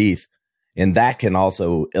happening underneath. And that can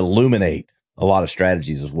also illuminate a lot of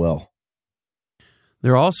strategies as well.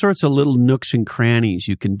 There are all sorts of little nooks and crannies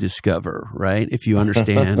you can discover, right? If you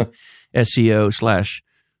understand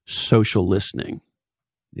SEO/social listening.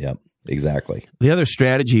 Yep, exactly. The other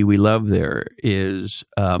strategy we love there is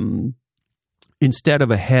instead of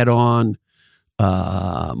a head-on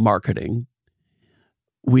marketing,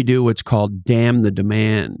 we do what's called damn the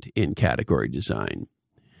demand in category design,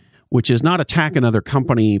 which is not attack another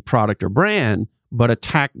company, product, or brand, but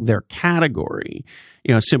attack their category.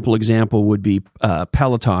 A simple example would be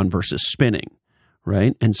Peloton versus spinning,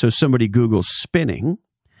 right? And so somebody Googles spinning,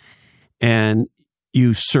 and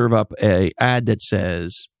you serve up a ad that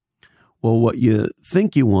says, well, what you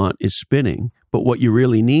think you want is spinning, but what you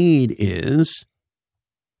really need is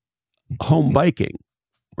home biking,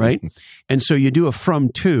 right? And so you do a from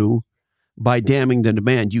to by damning the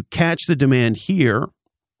demand. You catch the demand here.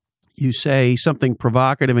 You say something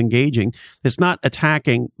provocative, engaging. It's not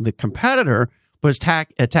attacking the competitor, but it's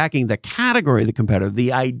attacking the category of the competitor,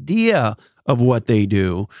 the idea of what they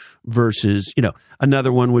do versus,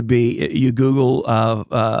 another one would be you Google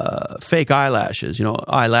fake eyelashes.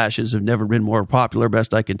 Eyelashes have never been more popular,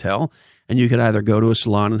 best I can tell. And you can either go to a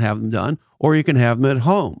salon and have them done, or you can have them at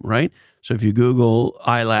home, right? So if you Google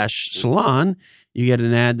eyelash salon, you get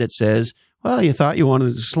an ad that says, well, you thought you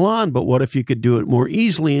wanted a salon, but what if you could do it more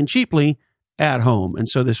easily and cheaply at home? And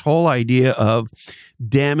so this whole idea of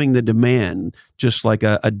damming the demand, just like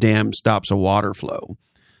a dam stops a water flow.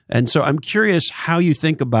 And so I'm curious how you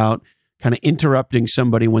think about kind of interrupting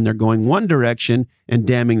somebody when they're going one direction and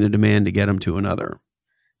damming the demand to get them to another.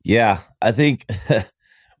 Yeah, I think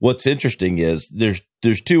what's interesting is there's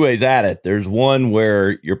 2 ways at it. There's one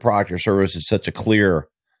where your product or service is such a clear,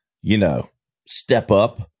 step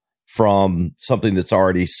up from something that's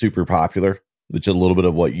already super popular, which is a little bit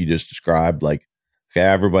of what you just described. Like, okay,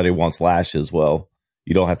 everybody wants lashes. Well,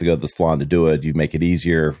 you don't have to go to the salon to do it. You make it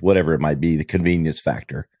easier, whatever it might be, the convenience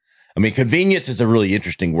factor. I mean, convenience is a really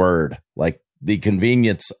interesting word, like the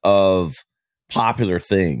convenience of popular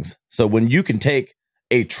things. So when you can take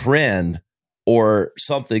a trend or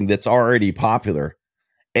something that's already popular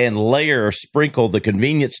and sprinkle the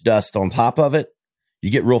convenience dust on top of it, you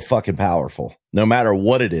get real fucking powerful, no matter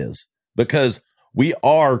what it is, because we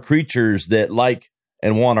are creatures that like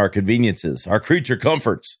and want our conveniences, our creature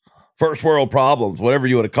comforts, first world problems, whatever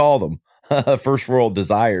you want to call them, first world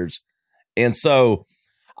desires. And so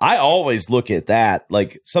I always look at that,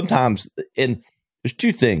 like sometimes, and there's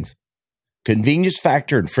 2 things, convenience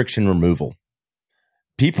factor and friction removal.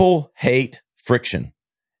 People hate friction.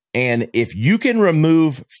 And if you can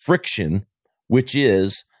remove friction, which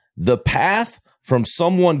is the path from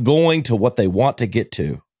someone going to what they want to get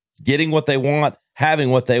to, getting what they want, having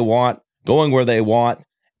what they want, going where they want,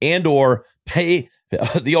 and or pay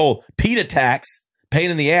the old PETA tax, pain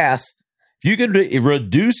in the ass. If you can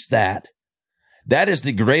reduce that, that is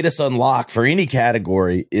the greatest unlock for any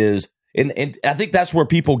category is, and I think that's where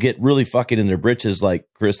people get really fucking in their britches. Like,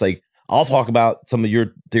 Chris, like I'll talk about some of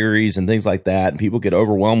your theories and things like that, and people get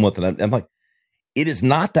overwhelmed with it. I'm like, it is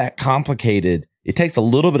not that complicated. It takes a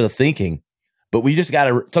little bit of thinking. But we just got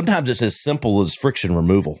to, sometimes it's as simple as friction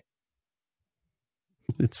removal.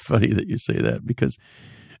 It's funny that you say that because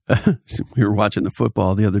we were watching the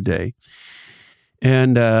football the other day.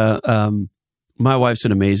 And my wife's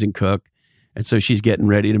an amazing cook. And so she's getting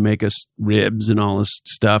ready to make us ribs and all this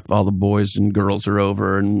stuff. All the boys and girls are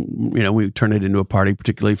over. And, we turn it into a party,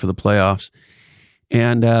 particularly for the playoffs.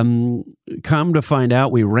 And come to find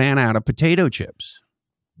out, we ran out of potato chips.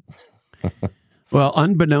 Well,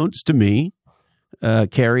 unbeknownst to me,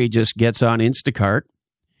 Carrie just gets on Instacart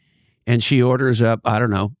and she orders up,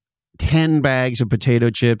 10 bags of potato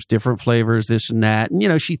chips, different flavors, this and that.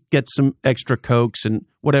 And, she gets some extra Cokes and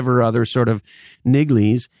whatever other sort of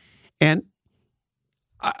nigglies. And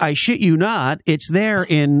I shit you not, it's there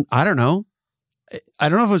in, I don't know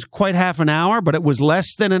if it was quite half an hour, but it was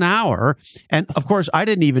less than an hour. And of course, I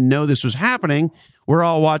didn't even know this was happening. We're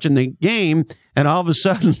all watching the game, and all of a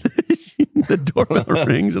sudden, the doorbell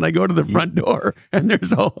rings, and I go to the front door, and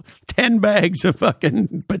there's all 10 bags of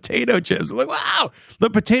fucking potato chips. I'm like, wow, the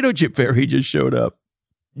potato chip fairy just showed up.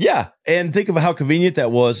 Yeah, and think of how convenient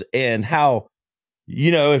that was, and how,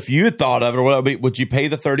 if you had thought of it, would you pay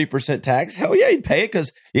the 30% tax? Hell yeah, you'd pay it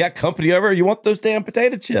because you got company over. You want those damn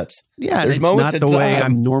potato chips. Yeah, it's not the way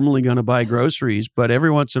I'm normally going to buy groceries, but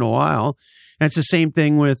every once in a while. And it's the same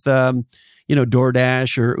thing with,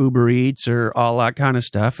 DoorDash or Uber Eats or all that kind of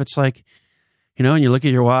stuff. It's like, and you look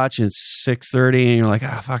at your watch and it's 6:30 and you're like,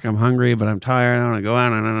 fuck, I'm hungry, but I'm tired. I want to go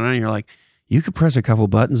out. And you're like, you could press a couple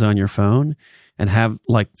buttons on your phone and have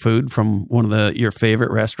like food from one of your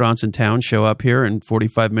favorite restaurants in town show up here in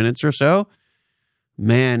 45 minutes or so.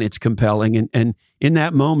 Man, it's compelling. And in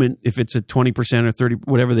that moment, if it's a 20% or 30,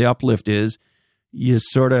 whatever the uplift is, you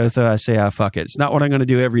sort of say, fuck it. It's not what I'm going to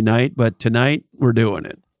do every night, but tonight we're doing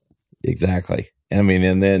it. Exactly. It's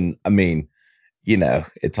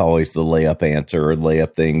always the layup answer or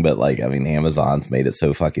layup thing, but Amazon's made it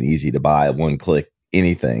so fucking easy to buy one click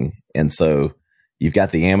anything. And so you've got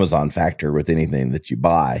the Amazon factor with anything that you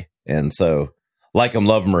buy. And so like them,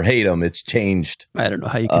 love them or hate them, it's changed. I don't know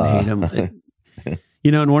how you can hate them.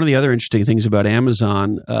 And one of the other interesting things about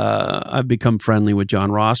Amazon, I've become friendly with John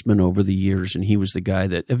Rossman over the years. And he was the guy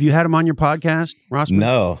have you had him on your podcast, Rossman?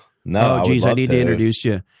 No. Oh, geez, I need to introduce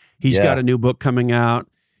you. He's got a new book coming out.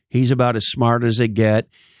 He's about as smart as they get.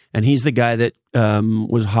 And he's the guy that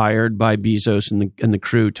was hired by Bezos and the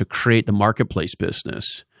crew to create the marketplace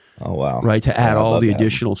business. Oh, wow. Right, to add all the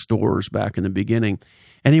additional stores back in the beginning.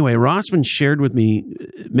 Anyway, Rossman shared with me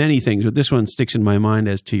many things, but this one sticks in my mind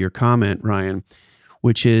as to your comment, Ryan,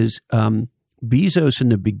 which is Bezos in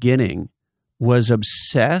the beginning was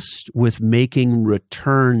obsessed with making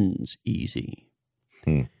returns easy.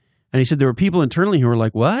 And he said there were people internally who were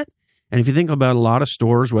like, what? And if you think about a lot of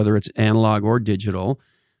stores, whether it's analog or digital,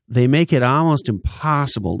 they make it almost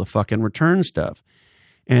impossible to fucking return stuff.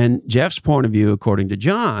 And Jeff's point of view, according to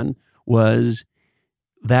John, was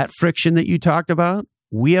that friction that you talked about,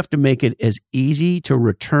 we have to make it as easy to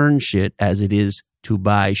return shit as it is to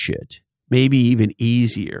buy shit. Maybe even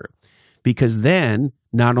easier. Because then,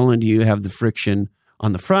 not only do you have the friction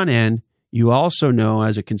on the front end, you also know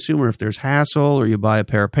as a consumer, if there's hassle or you buy a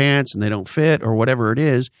pair of pants and they don't fit or whatever it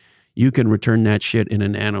is, you can return that shit in a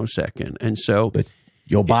nanosecond. And so... But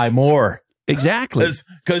you'll buy more. Exactly.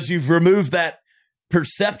 Because you've removed that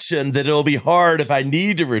perception that it'll be hard if I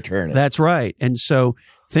need to return it. That's right. And so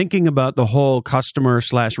thinking about the whole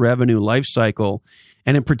customer/revenue life cycle,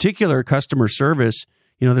 and in particular customer service,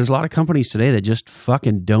 there's a lot of companies today that just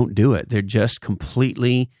fucking don't do it. They're just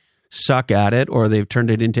completely suck at it, or they've turned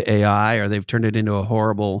it into AI, or they've turned it into a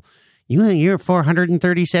horrible, you're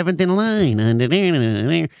 437th in line,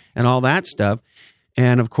 and all that stuff.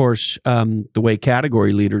 And of course, the way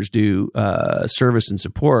category leaders do service and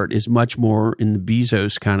support is much more in the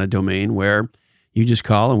Bezos kind of domain, where you just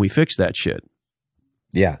call and we fix that shit.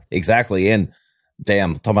 Yeah, exactly. And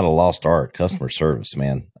damn, talking about a lost art, customer service,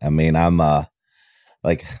 man. I'm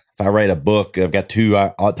if I write a book, I've got two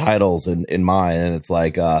titles in mine, and it's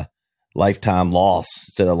like lifetime loss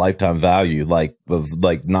instead of lifetime value, of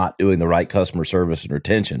not doing the right customer service and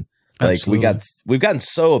retention. Absolutely. We've gotten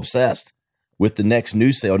so obsessed with the next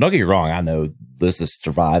new sale. Don't get me wrong, I know business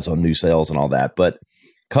survives on new sales and all that, but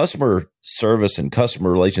customer service and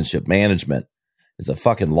customer relationship management is a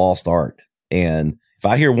fucking lost art. And if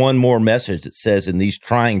I hear one more message that says in these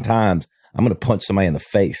trying times, I'm going to punch somebody in the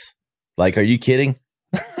face. Are you kidding?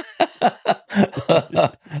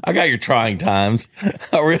 I got your trying times.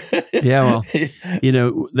 Yeah, well,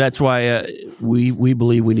 that's why we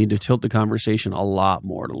believe we need to tilt the conversation a lot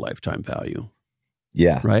more to lifetime value.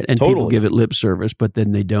 Yeah. Right. And totally. People give it lip service, but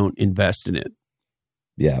then they don't invest in it.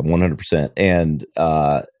 Yeah, 100%. And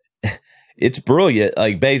it's brilliant.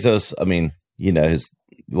 Bezos, his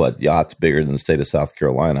yacht's bigger than the state of South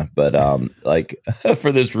Carolina, but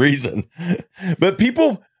for this reason.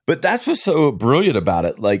 But that's what's so brilliant about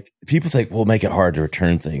it. People think we'll make it hard to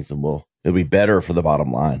return things and it'll be better for the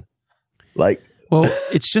bottom line. Well,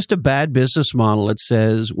 it's just a bad business model. It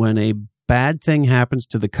says when a bad thing happens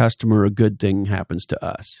to the customer, a good thing happens to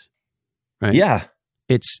us. Right? Yeah.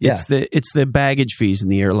 It's the baggage fees in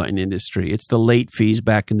the airline industry. It's the late fees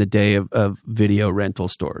back in the day of video rental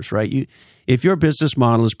stores, right? If your business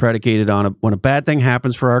model is predicated on when a bad thing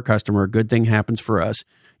happens for our customer, a good thing happens for us,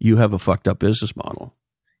 you have a fucked up business model.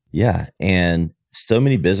 Yeah. And so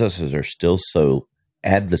many businesses are still so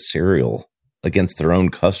adversarial against their own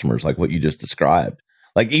customers, like what you just described.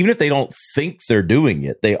 Like, even if they don't think they're doing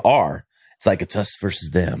it, they are. It's like, it's us versus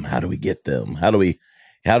them. How do we get them? How do we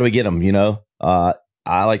get them? You know, I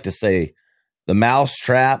like to say the mouse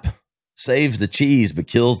trap saves the cheese, but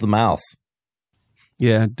kills the mouse.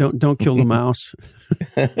 Yeah. Don't kill the mouse.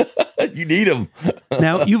 You need them.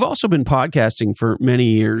 Now, you've also been podcasting for many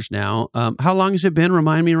years now. How long has it been?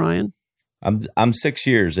 Remind me, Ryan. I'm 6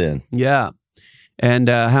 years in. Yeah. And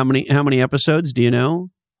how many episodes do you know?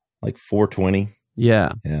 Like 420.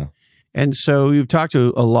 Yeah. Yeah. And so you've talked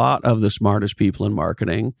to a lot of the smartest people in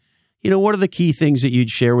marketing. You know, what are the key things that you'd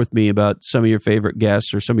share with me about some of your favorite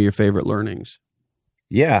guests or some of your favorite learnings?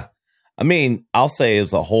 Yeah. I mean, I'll say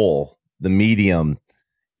as a whole, the medium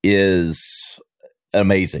is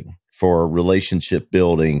amazing for relationship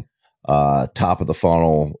building, top of the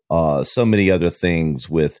funnel, so many other things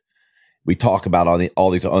we talk about all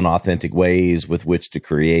these unauthentic ways with which to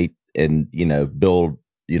create and, build,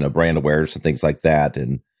 brand awareness and things like that.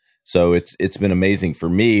 And so it's been amazing for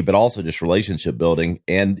me, but also just relationship building.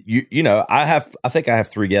 And I think I have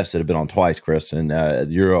 3 guests that have been on twice, Chris,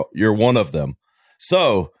 and you're one of them.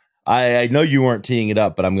 So I know you weren't teeing it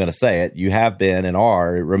up, but I'm going to say it. You have been and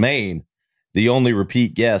remain the only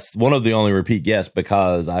repeat guest, one of the only repeat guests,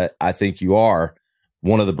 because I think you are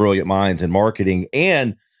one of the brilliant minds in marketing.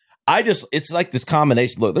 And it's like this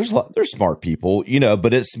combination. Look, there's smart people,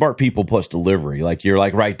 but it's smart people plus delivery. Like, you're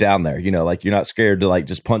like right down there, like you're not scared to like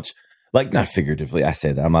just punch, like, not figuratively. I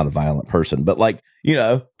say that I'm not a violent person, but like,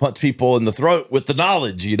 punch people in the throat with the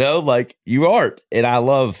knowledge, like you aren't. And I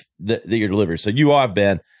love your delivery. So you have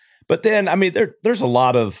been, but then, I mean, there's a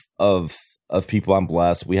lot of people. I'm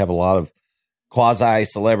blessed. We have a lot of quasi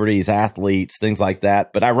celebrities, athletes, things like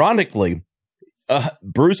that. But ironically,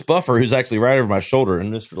 Bruce Buffer, who's actually right over my shoulder,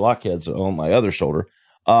 and Mr. Lockhead's on my other shoulder,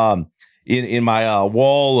 in my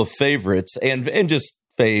wall of favorites and just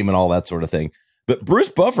fame and all that sort of thing. But Bruce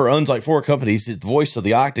Buffer owns like 4 companies. He's the voice of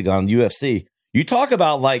the Octagon, UFC. You talk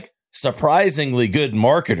about like surprisingly good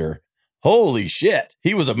marketer. Holy shit.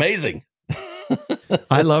 He was amazing.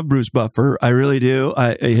 I love Bruce Buffer. I really do.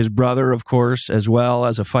 His brother, of course, as well,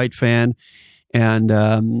 as a fight fan. And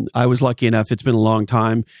I was lucky enough, it's been a long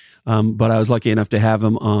time, but I was lucky enough to have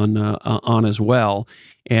him on as well.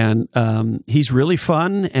 And he's really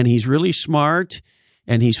fun, and he's really smart,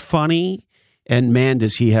 and he's funny. And man,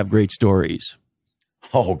 does he have great stories.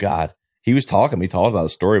 Oh, God. He talked about a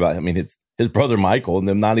story about, his brother Michael and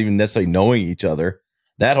them not even necessarily knowing each other.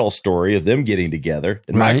 That whole story of them getting together.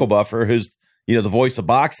 And right. Michael Buffer, who's, the voice of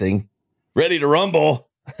boxing, ready to rumble.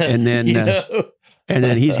 And then... And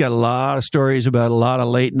then he's got a lot of stories about a lot of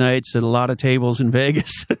late nights and a lot of tables in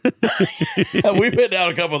Vegas. We've been down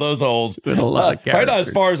a couple of those holes. A lot of probably not as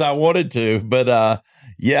far as I wanted to, but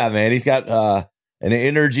yeah, man, he's got an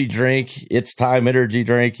energy drink. It's time energy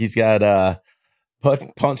drink. He's got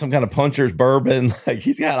some kind of puncher's bourbon. Like,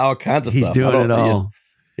 he's got all kinds of stuff. He's doing it all.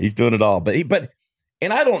 He's doing it all.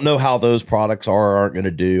 And I don't know how those products aren't going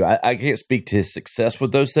to do. I can't speak to his success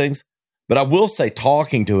with those things, but I will say,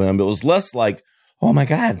 talking to him, it was less like, oh my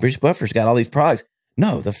God, Bruce Buffer's got all these products.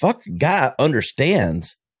 No, the fucking guy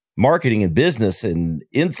understands marketing and business and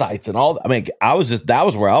insights and all. I mean, that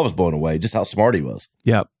was where I was blown away, just how smart he was.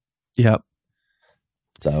 Yep.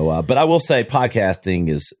 So, but I will say podcasting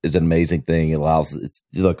is an amazing thing. It allows,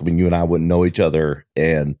 look, you and I wouldn't know each other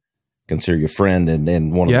and consider you a friend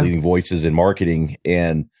and one of the leading voices in marketing.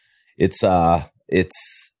 And it's the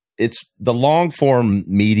long form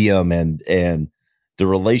medium and the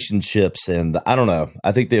relationships, and I don't know.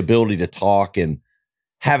 I think the ability to talk and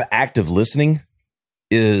have active listening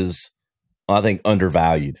is, I think,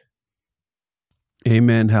 undervalued.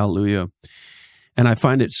 Amen. Hallelujah. And I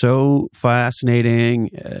find it so fascinating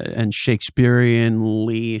and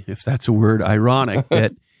Shakespeareanly, if that's a word, ironic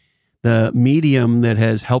that the medium that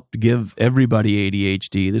has helped give everybody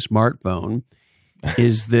ADHD, the smartphone,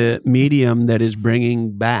 is the medium that is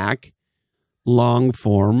bringing back long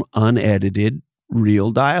form, unedited,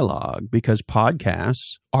 real dialogue, because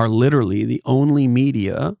podcasts are literally the only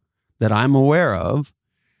media that I'm aware of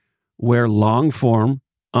where long form,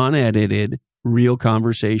 unedited, real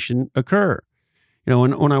conversation occur.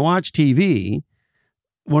 When I watch TV,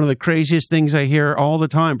 one of the craziest things I hear all the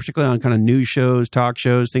time, particularly on kind of news shows, talk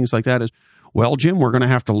shows, things like that, is, well, Jim, we're going to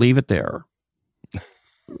have to leave it there.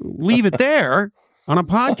 Leave it there? On a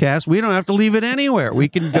podcast, we don't have to leave it anywhere. We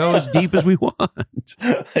can go as deep as we want.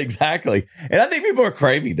 Exactly. And I think people are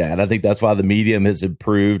craving that. I think that's why the medium has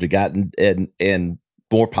improved, gotten and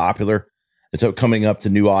more popular. And so coming up to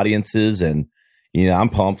new audiences, and I'm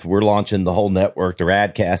pumped. We're launching the whole network. The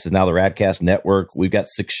Radcast is now the Radcast Network. We've got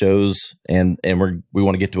 6 shows, and we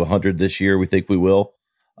want to get to 100 this year. We think we will.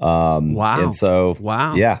 Wow. And so,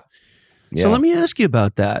 wow. Yeah. So let me ask you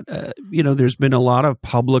about that. There's been a lot of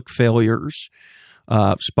public failures.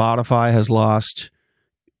 Spotify has lost,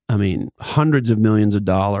 hundreds of millions of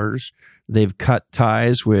dollars. They've cut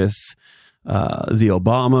ties with the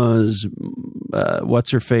Obamas,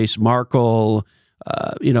 what's-her-face, Markle,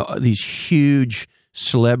 these huge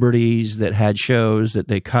celebrities that had shows that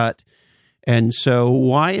they cut. And so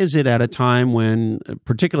why is it at a time when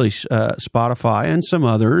particularly Spotify and some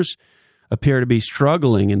others appear to be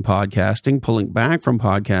struggling in podcasting, pulling back from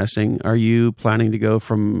podcasting? Are you planning to go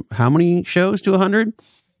from how many shows to 100?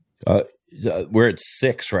 We're at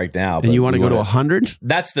 6 right now. And you want to go to 100?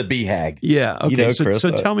 That's the BHAG. Yeah. Okay. Chris,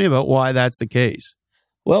 so tell me about why that's the case.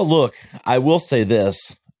 Well, look, I will say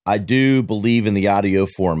this. I do believe in the audio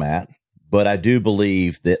format, but I do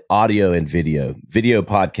believe that audio and video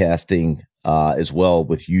podcasting as well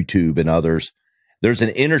with YouTube and others, there's an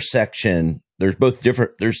intersection. There's both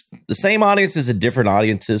different. There's the same audiences and different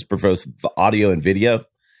audiences for both audio and video.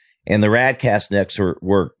 And the Radcast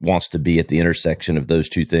Network wants to be at the intersection of those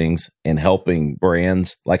two things and helping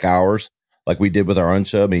brands like ours, like we did with our own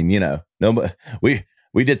show. We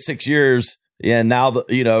did 6 years, and now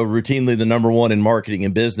routinely the number one in marketing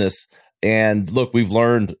and business. And look, we've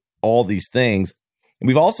learned all these things, and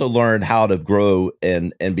we've also learned how to grow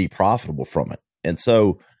and be profitable from it. And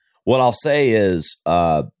so, what I'll say is,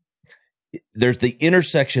 there's the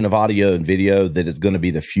intersection of audio and video that is going to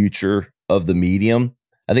be the future of the medium.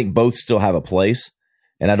 I think both still have a place,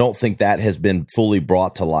 and I don't think that has been fully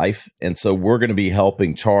brought to life. And so we're going to be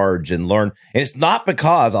helping charge and learn. And it's not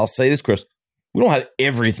because, I'll say this, Chris, we don't have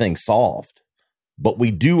everything solved, but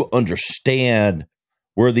we do understand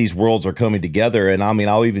where these worlds are coming together. And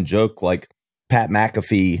I'll even joke like Pat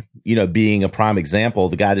McAfee, being a prime example.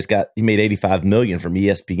 The guy he made $85 million from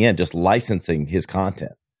ESPN just licensing his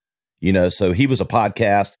content. So he was a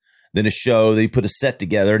podcast, then a show, then he put a set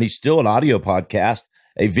together, and he's still an audio podcast,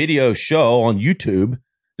 a video show on YouTube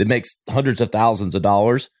that makes hundreds of thousands of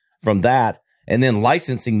dollars from that, and then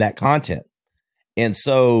licensing that content. And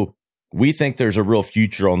so we think there's a real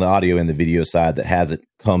future on the audio and the video side that hasn't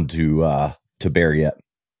come to bear yet.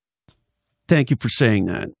 Thank you for saying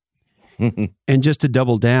that. And just to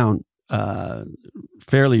double down,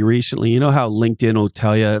 fairly recently, you know how LinkedIn will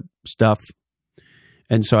tell you stuff?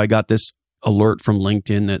 And so I got this alert from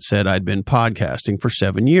LinkedIn that said I'd been podcasting for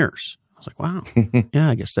 7 years. I was like, wow. Yeah,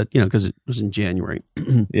 I guess that, because it was in January.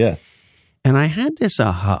 Yeah. And I had this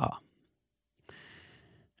aha.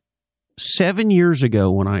 7 years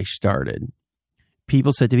ago when I started,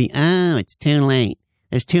 people said to me, oh, it's too late.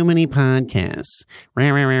 There's too many podcasts.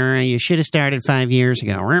 You should have started 5 years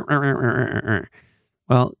ago.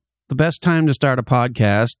 Well, the best time to start a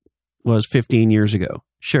podcast was 15 years ago.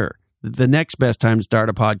 Sure. The next best time to start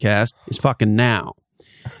a podcast is fucking now.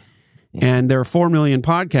 And there are 4 million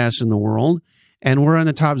podcasts in the world, and we're in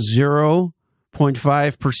the top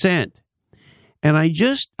 0.5%. And I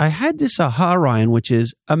had this aha, Ryan, which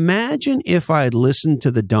is, imagine if I had listened to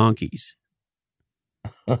the donkeys.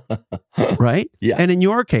 Right? Yeah. And in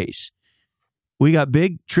your case, we got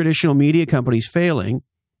big traditional media companies failing,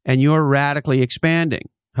 and you're radically expanding.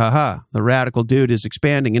 The radical dude is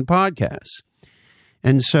expanding in podcasts.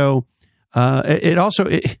 And so it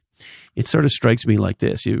sort of strikes me like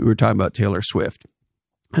this. We were talking about Taylor Swift.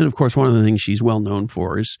 And of course, one of the things she's well known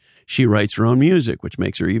for is she writes her own music, which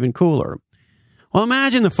makes her even cooler. Well,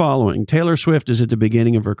 imagine the following. Taylor Swift is at the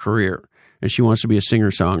beginning of her career, and she wants to be a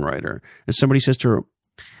singer-songwriter. And somebody says to her,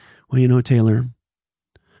 well, Taylor,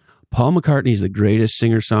 Paul McCartney's the greatest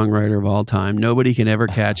singer-songwriter of all time. Nobody can ever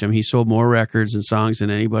catch him. He sold more records and songs than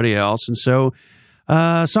anybody else. And so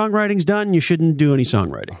songwriting's done. You shouldn't do any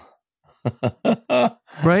songwriting.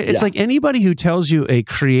 Right? It's like anybody who tells you a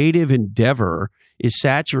creative endeavor is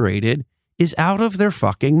saturated is out of their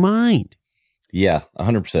fucking mind. Yeah,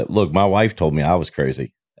 100%. Look, my wife told me I was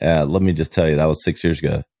crazy. Let me just tell you, that was 6 years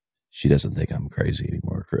ago. She doesn't think I'm crazy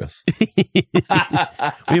anymore, Chris.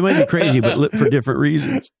 Well, you might be crazy, but for different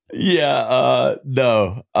reasons. Yeah,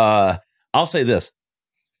 no. I'll say this.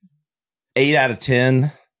 8 out of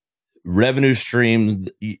 10 revenue stream,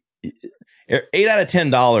 8 out of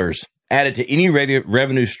 $10 added to any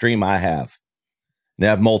revenue stream I have, and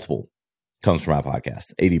I have multiple, comes from my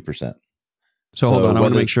podcast, 80%. So hold on, I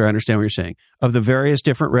want to make sure I understand what you're saying. Of the various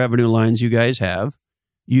different revenue lines you guys have,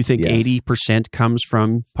 you think 80% comes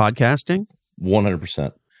from podcasting?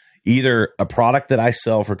 100%. Either a product that I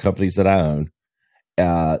sell for companies that I own,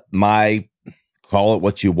 my, call it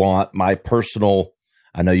what you want, my personal,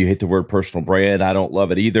 I know you hate the word personal brand. I don't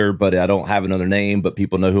love it either, but I don't have another name, but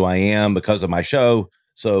people know who I am because of my show.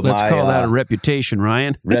 So let's call that a reputation,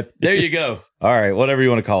 Ryan. There you go. All right, whatever you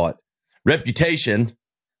want to call it. Reputation.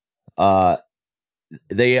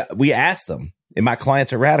 We asked them, and my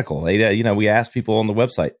clients are radical. We asked people on the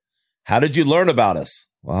website, how did you learn about us?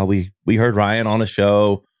 Well, we heard Ryan on the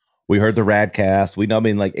show. We heard the Radcast. We know,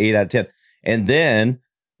 like 8 out of 10. And then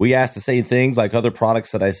we asked the same things, like other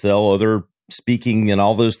products that I sell, other speaking and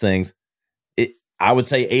all those things. I would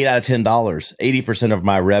say 8 out of $10, 80% of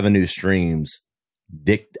my revenue streams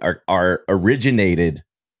are originated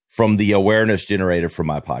from the awareness generated from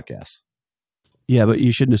my podcast. Yeah, but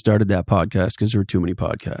you shouldn't have started that podcast because there were too many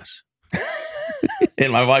podcasts.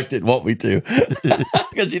 And my wife didn't want me to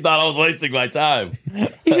because she thought I was wasting my time.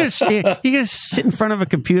 You gotta sit in front of a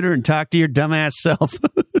computer and talk to your dumbass self.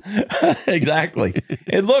 Exactly.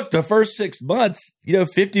 And look, the first 6 months,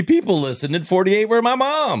 50 people listened and 48 were my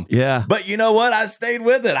mom. Yeah. But you know what? I stayed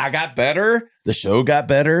with it. I got better. The show got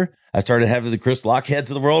better. I started having the Chris Lockheads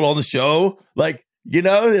of the world on the show.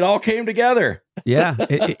 It all came together. Yeah,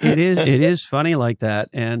 it is funny like that.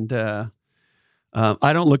 And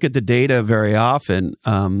I don't look at the data very often.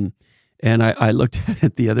 And I looked at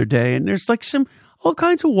it the other day, and there's all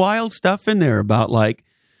kinds of wild stuff in there about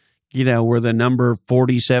we're the number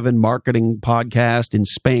 47 marketing podcast in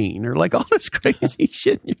Spain, or all this crazy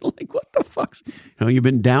shit. And you're like, what the fuck's, you've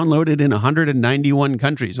been downloaded in 191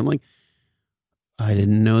 countries. I'm like, I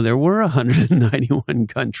didn't know there were 191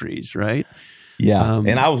 countries, right? Yeah.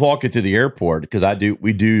 And I was walking to the airport because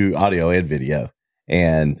we do audio and video.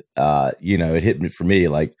 And, it hit me for me,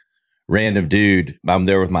 random dude. I'm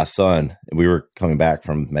there with my son, and we were coming back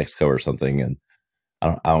from Mexico or something. And I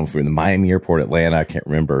don't know if we're in the Miami airport, Atlanta, I can't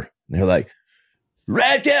remember. And they're like,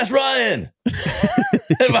 Radcast Ryan.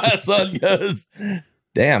 And my son goes,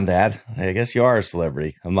 damn, Dad, I guess you are a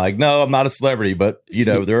celebrity. I'm like, no, I'm not a celebrity, but we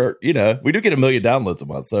do get 1 million downloads a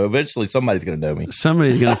month. So eventually somebody's going to know me.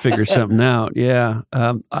 Somebody's going to figure something out. Yeah.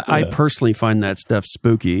 I personally find that stuff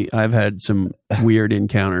spooky. I've had some weird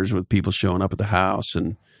encounters with people showing up at the house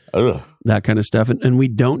and that kind of stuff. And we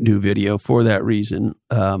don't do video for that reason.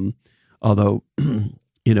 Although,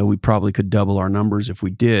 we probably could double our numbers if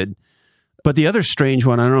we did. But the other strange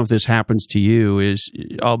one, I don't know if this happens to you, is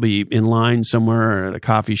I'll be in line somewhere at a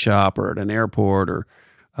coffee shop or at an airport, or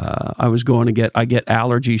I get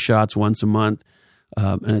allergy shots once a month.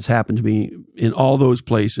 And it's happened to me in all those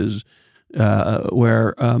places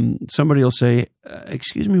where somebody will say,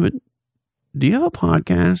 excuse me, but do you have a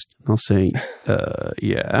podcast? And I'll say,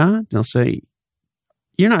 yeah. And they'll say,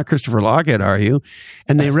 you're not Christopher Lockhead, are you?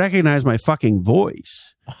 And they recognize my fucking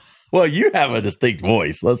voice. Well, you have a distinct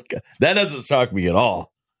voice. That doesn't shock me at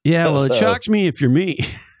all. Yeah, well, it shocks me if you're me.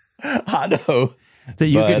 I know. That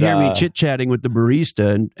you could hear me chit-chatting with the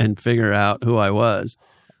barista and figure out who I was.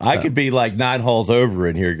 I could be 9 halls over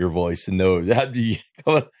and hear your voice and know,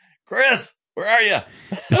 Chris, where are you?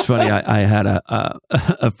 It's funny. I had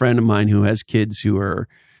a friend of mine who has kids who are,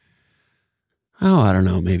 I don't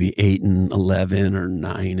know, maybe 8 and 11 or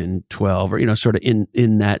 9 and 12, or, sort of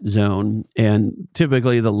in that zone. And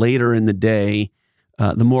typically the later in the day,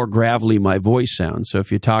 the more gravelly my voice sounds. So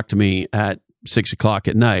if you talk to me at 6 o'clock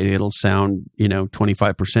at night, it'll sound,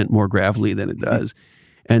 25% more gravelly than it does.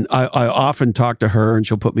 And I often talk to her, and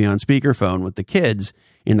she'll put me on speakerphone with the kids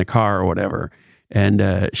in the car or whatever. And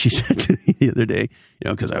she said to me the other day,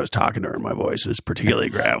 because I was talking to her, my voice was particularly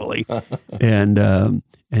gravelly. And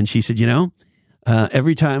she said,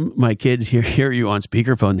 every time my kids hear you on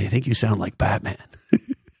speakerphone, they think you sound like Batman.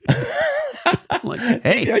 I'm like,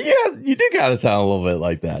 hey. Yeah, you do kind of sound a little bit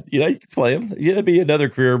like that. You can play him. It'd be another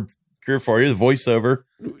career for you, the voiceover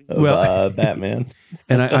of Batman.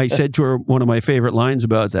 And I said to her, one of my favorite lines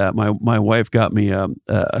about that, my wife got me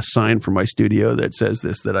a sign for my studio that says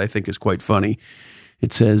this, that I think is quite funny.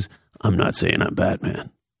 It says, I'm not saying I'm Batman.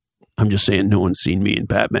 I'm just saying no one's seen me and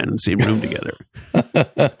Batman in the same room together.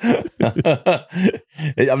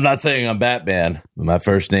 I'm not saying I'm Batman, but my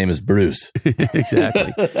first name is Bruce.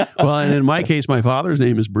 Exactly. Well, and in my case, my father's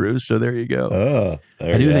name is Bruce, so there you go. Oh,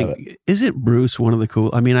 I do think, isn't Bruce one of the cool?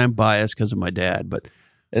 I mean, I'm biased because of my dad, but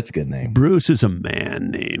it's a good name. Bruce is a man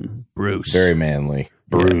name. Bruce. Very manly.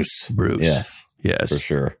 Bruce. Yeah. Bruce. Yes. For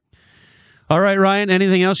sure. All right, Ryan,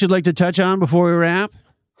 anything else you'd like to touch on before we wrap?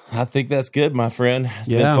 I think that's good, my friend. It's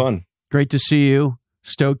been fun. Great to see you.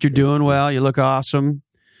 Stoked you're doing well. You look awesome.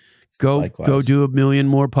 Go do 1 million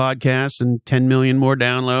more podcasts and 10 million more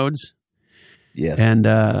downloads. Yes. And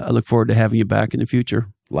I look forward to having you back in the future.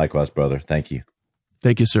 Likewise, brother. Thank you.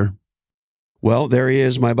 Thank you, sir. Well, there he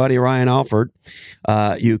is, my buddy Ryan Alford.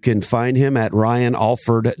 You can find him at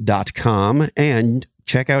ryanalford.com and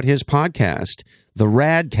check out his podcast, the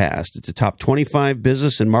Radcast. It's a top 25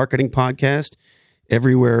 business and marketing podcast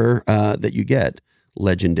everywhere that you get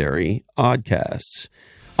legendary oddcasts.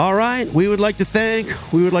 All right, we would like to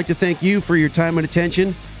thank you for your time and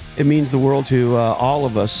attention. It means the world to all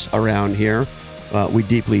of us around here. We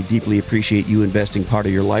deeply, deeply appreciate you investing part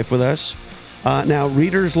of your life with us. Now,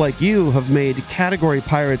 readers like you have made Category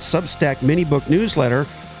Pirates Substack mini book newsletter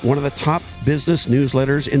one of the top business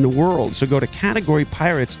newsletters in the world. So go to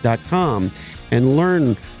categorypirates.com and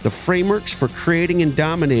learn the frameworks for creating and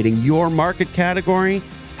dominating your market category,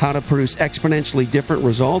 how to produce exponentially different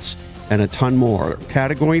results, and a ton more.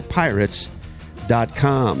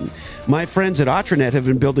 categorypirates.com. My friends at Atranet have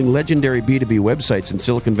been building legendary B2B websites in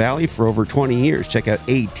Silicon Valley for over 20 years. Check out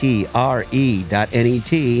atre.net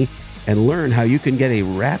and learn how you can get a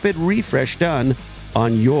rapid refresh done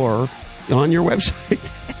on your website.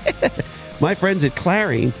 My friends at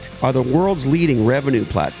Clary are the world's leading revenue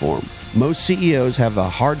platform. Most CEOs have a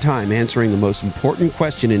hard time answering the most important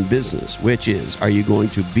question in business, which is, are you going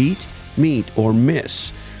to beat, meet, or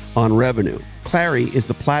miss on revenue? Clary is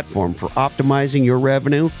the platform for optimizing your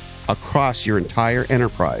revenue across your entire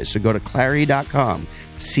enterprise. So go to clary.com,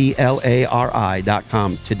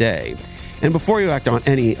 CLARI.com today. And before you act on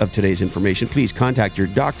any of today's information, please contact your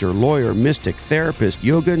doctor, lawyer, mystic, therapist,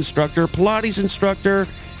 yoga instructor, Pilates instructor.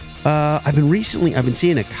 I've been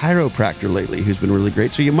seeing a chiropractor lately who's been really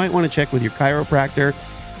great. So you might want to check with your chiropractor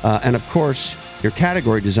and, of course, your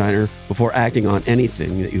category designer before acting on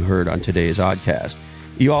anything that you heard on today's Oddcast.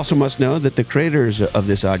 You also must know that the creators of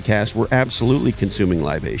this Oddcast were absolutely consuming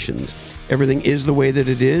libations. Everything is the way that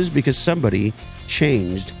it is because somebody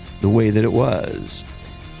changed the way that it was.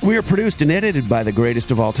 We are produced and edited by the greatest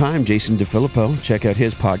of all time, Jason DeFilippo. Check out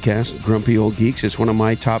his podcast, Grumpy Old Geeks. It's one of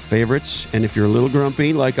my top favorites. And if you're a little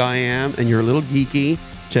grumpy like I am and you're a little geeky,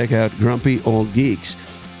 check out Grumpy Old Geeks.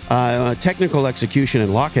 Technical execution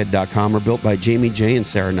and Lockhead.com are built by Jamie J. and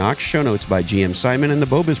Sarah Knox. Show notes by GM Simon and the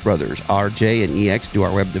Bobus brothers. RJ and EX do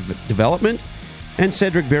our web development. And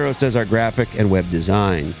Cedric Barros does our graphic and web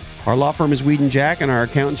design. Our law firm is Weed and Jack, and our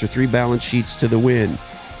accountants are 3 balance sheets to the win.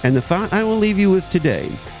 And the thought I will leave you with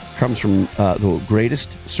today comes from the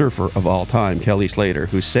greatest surfer of all time, Kelly Slater,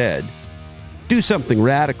 who said, "Do something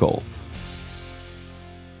radical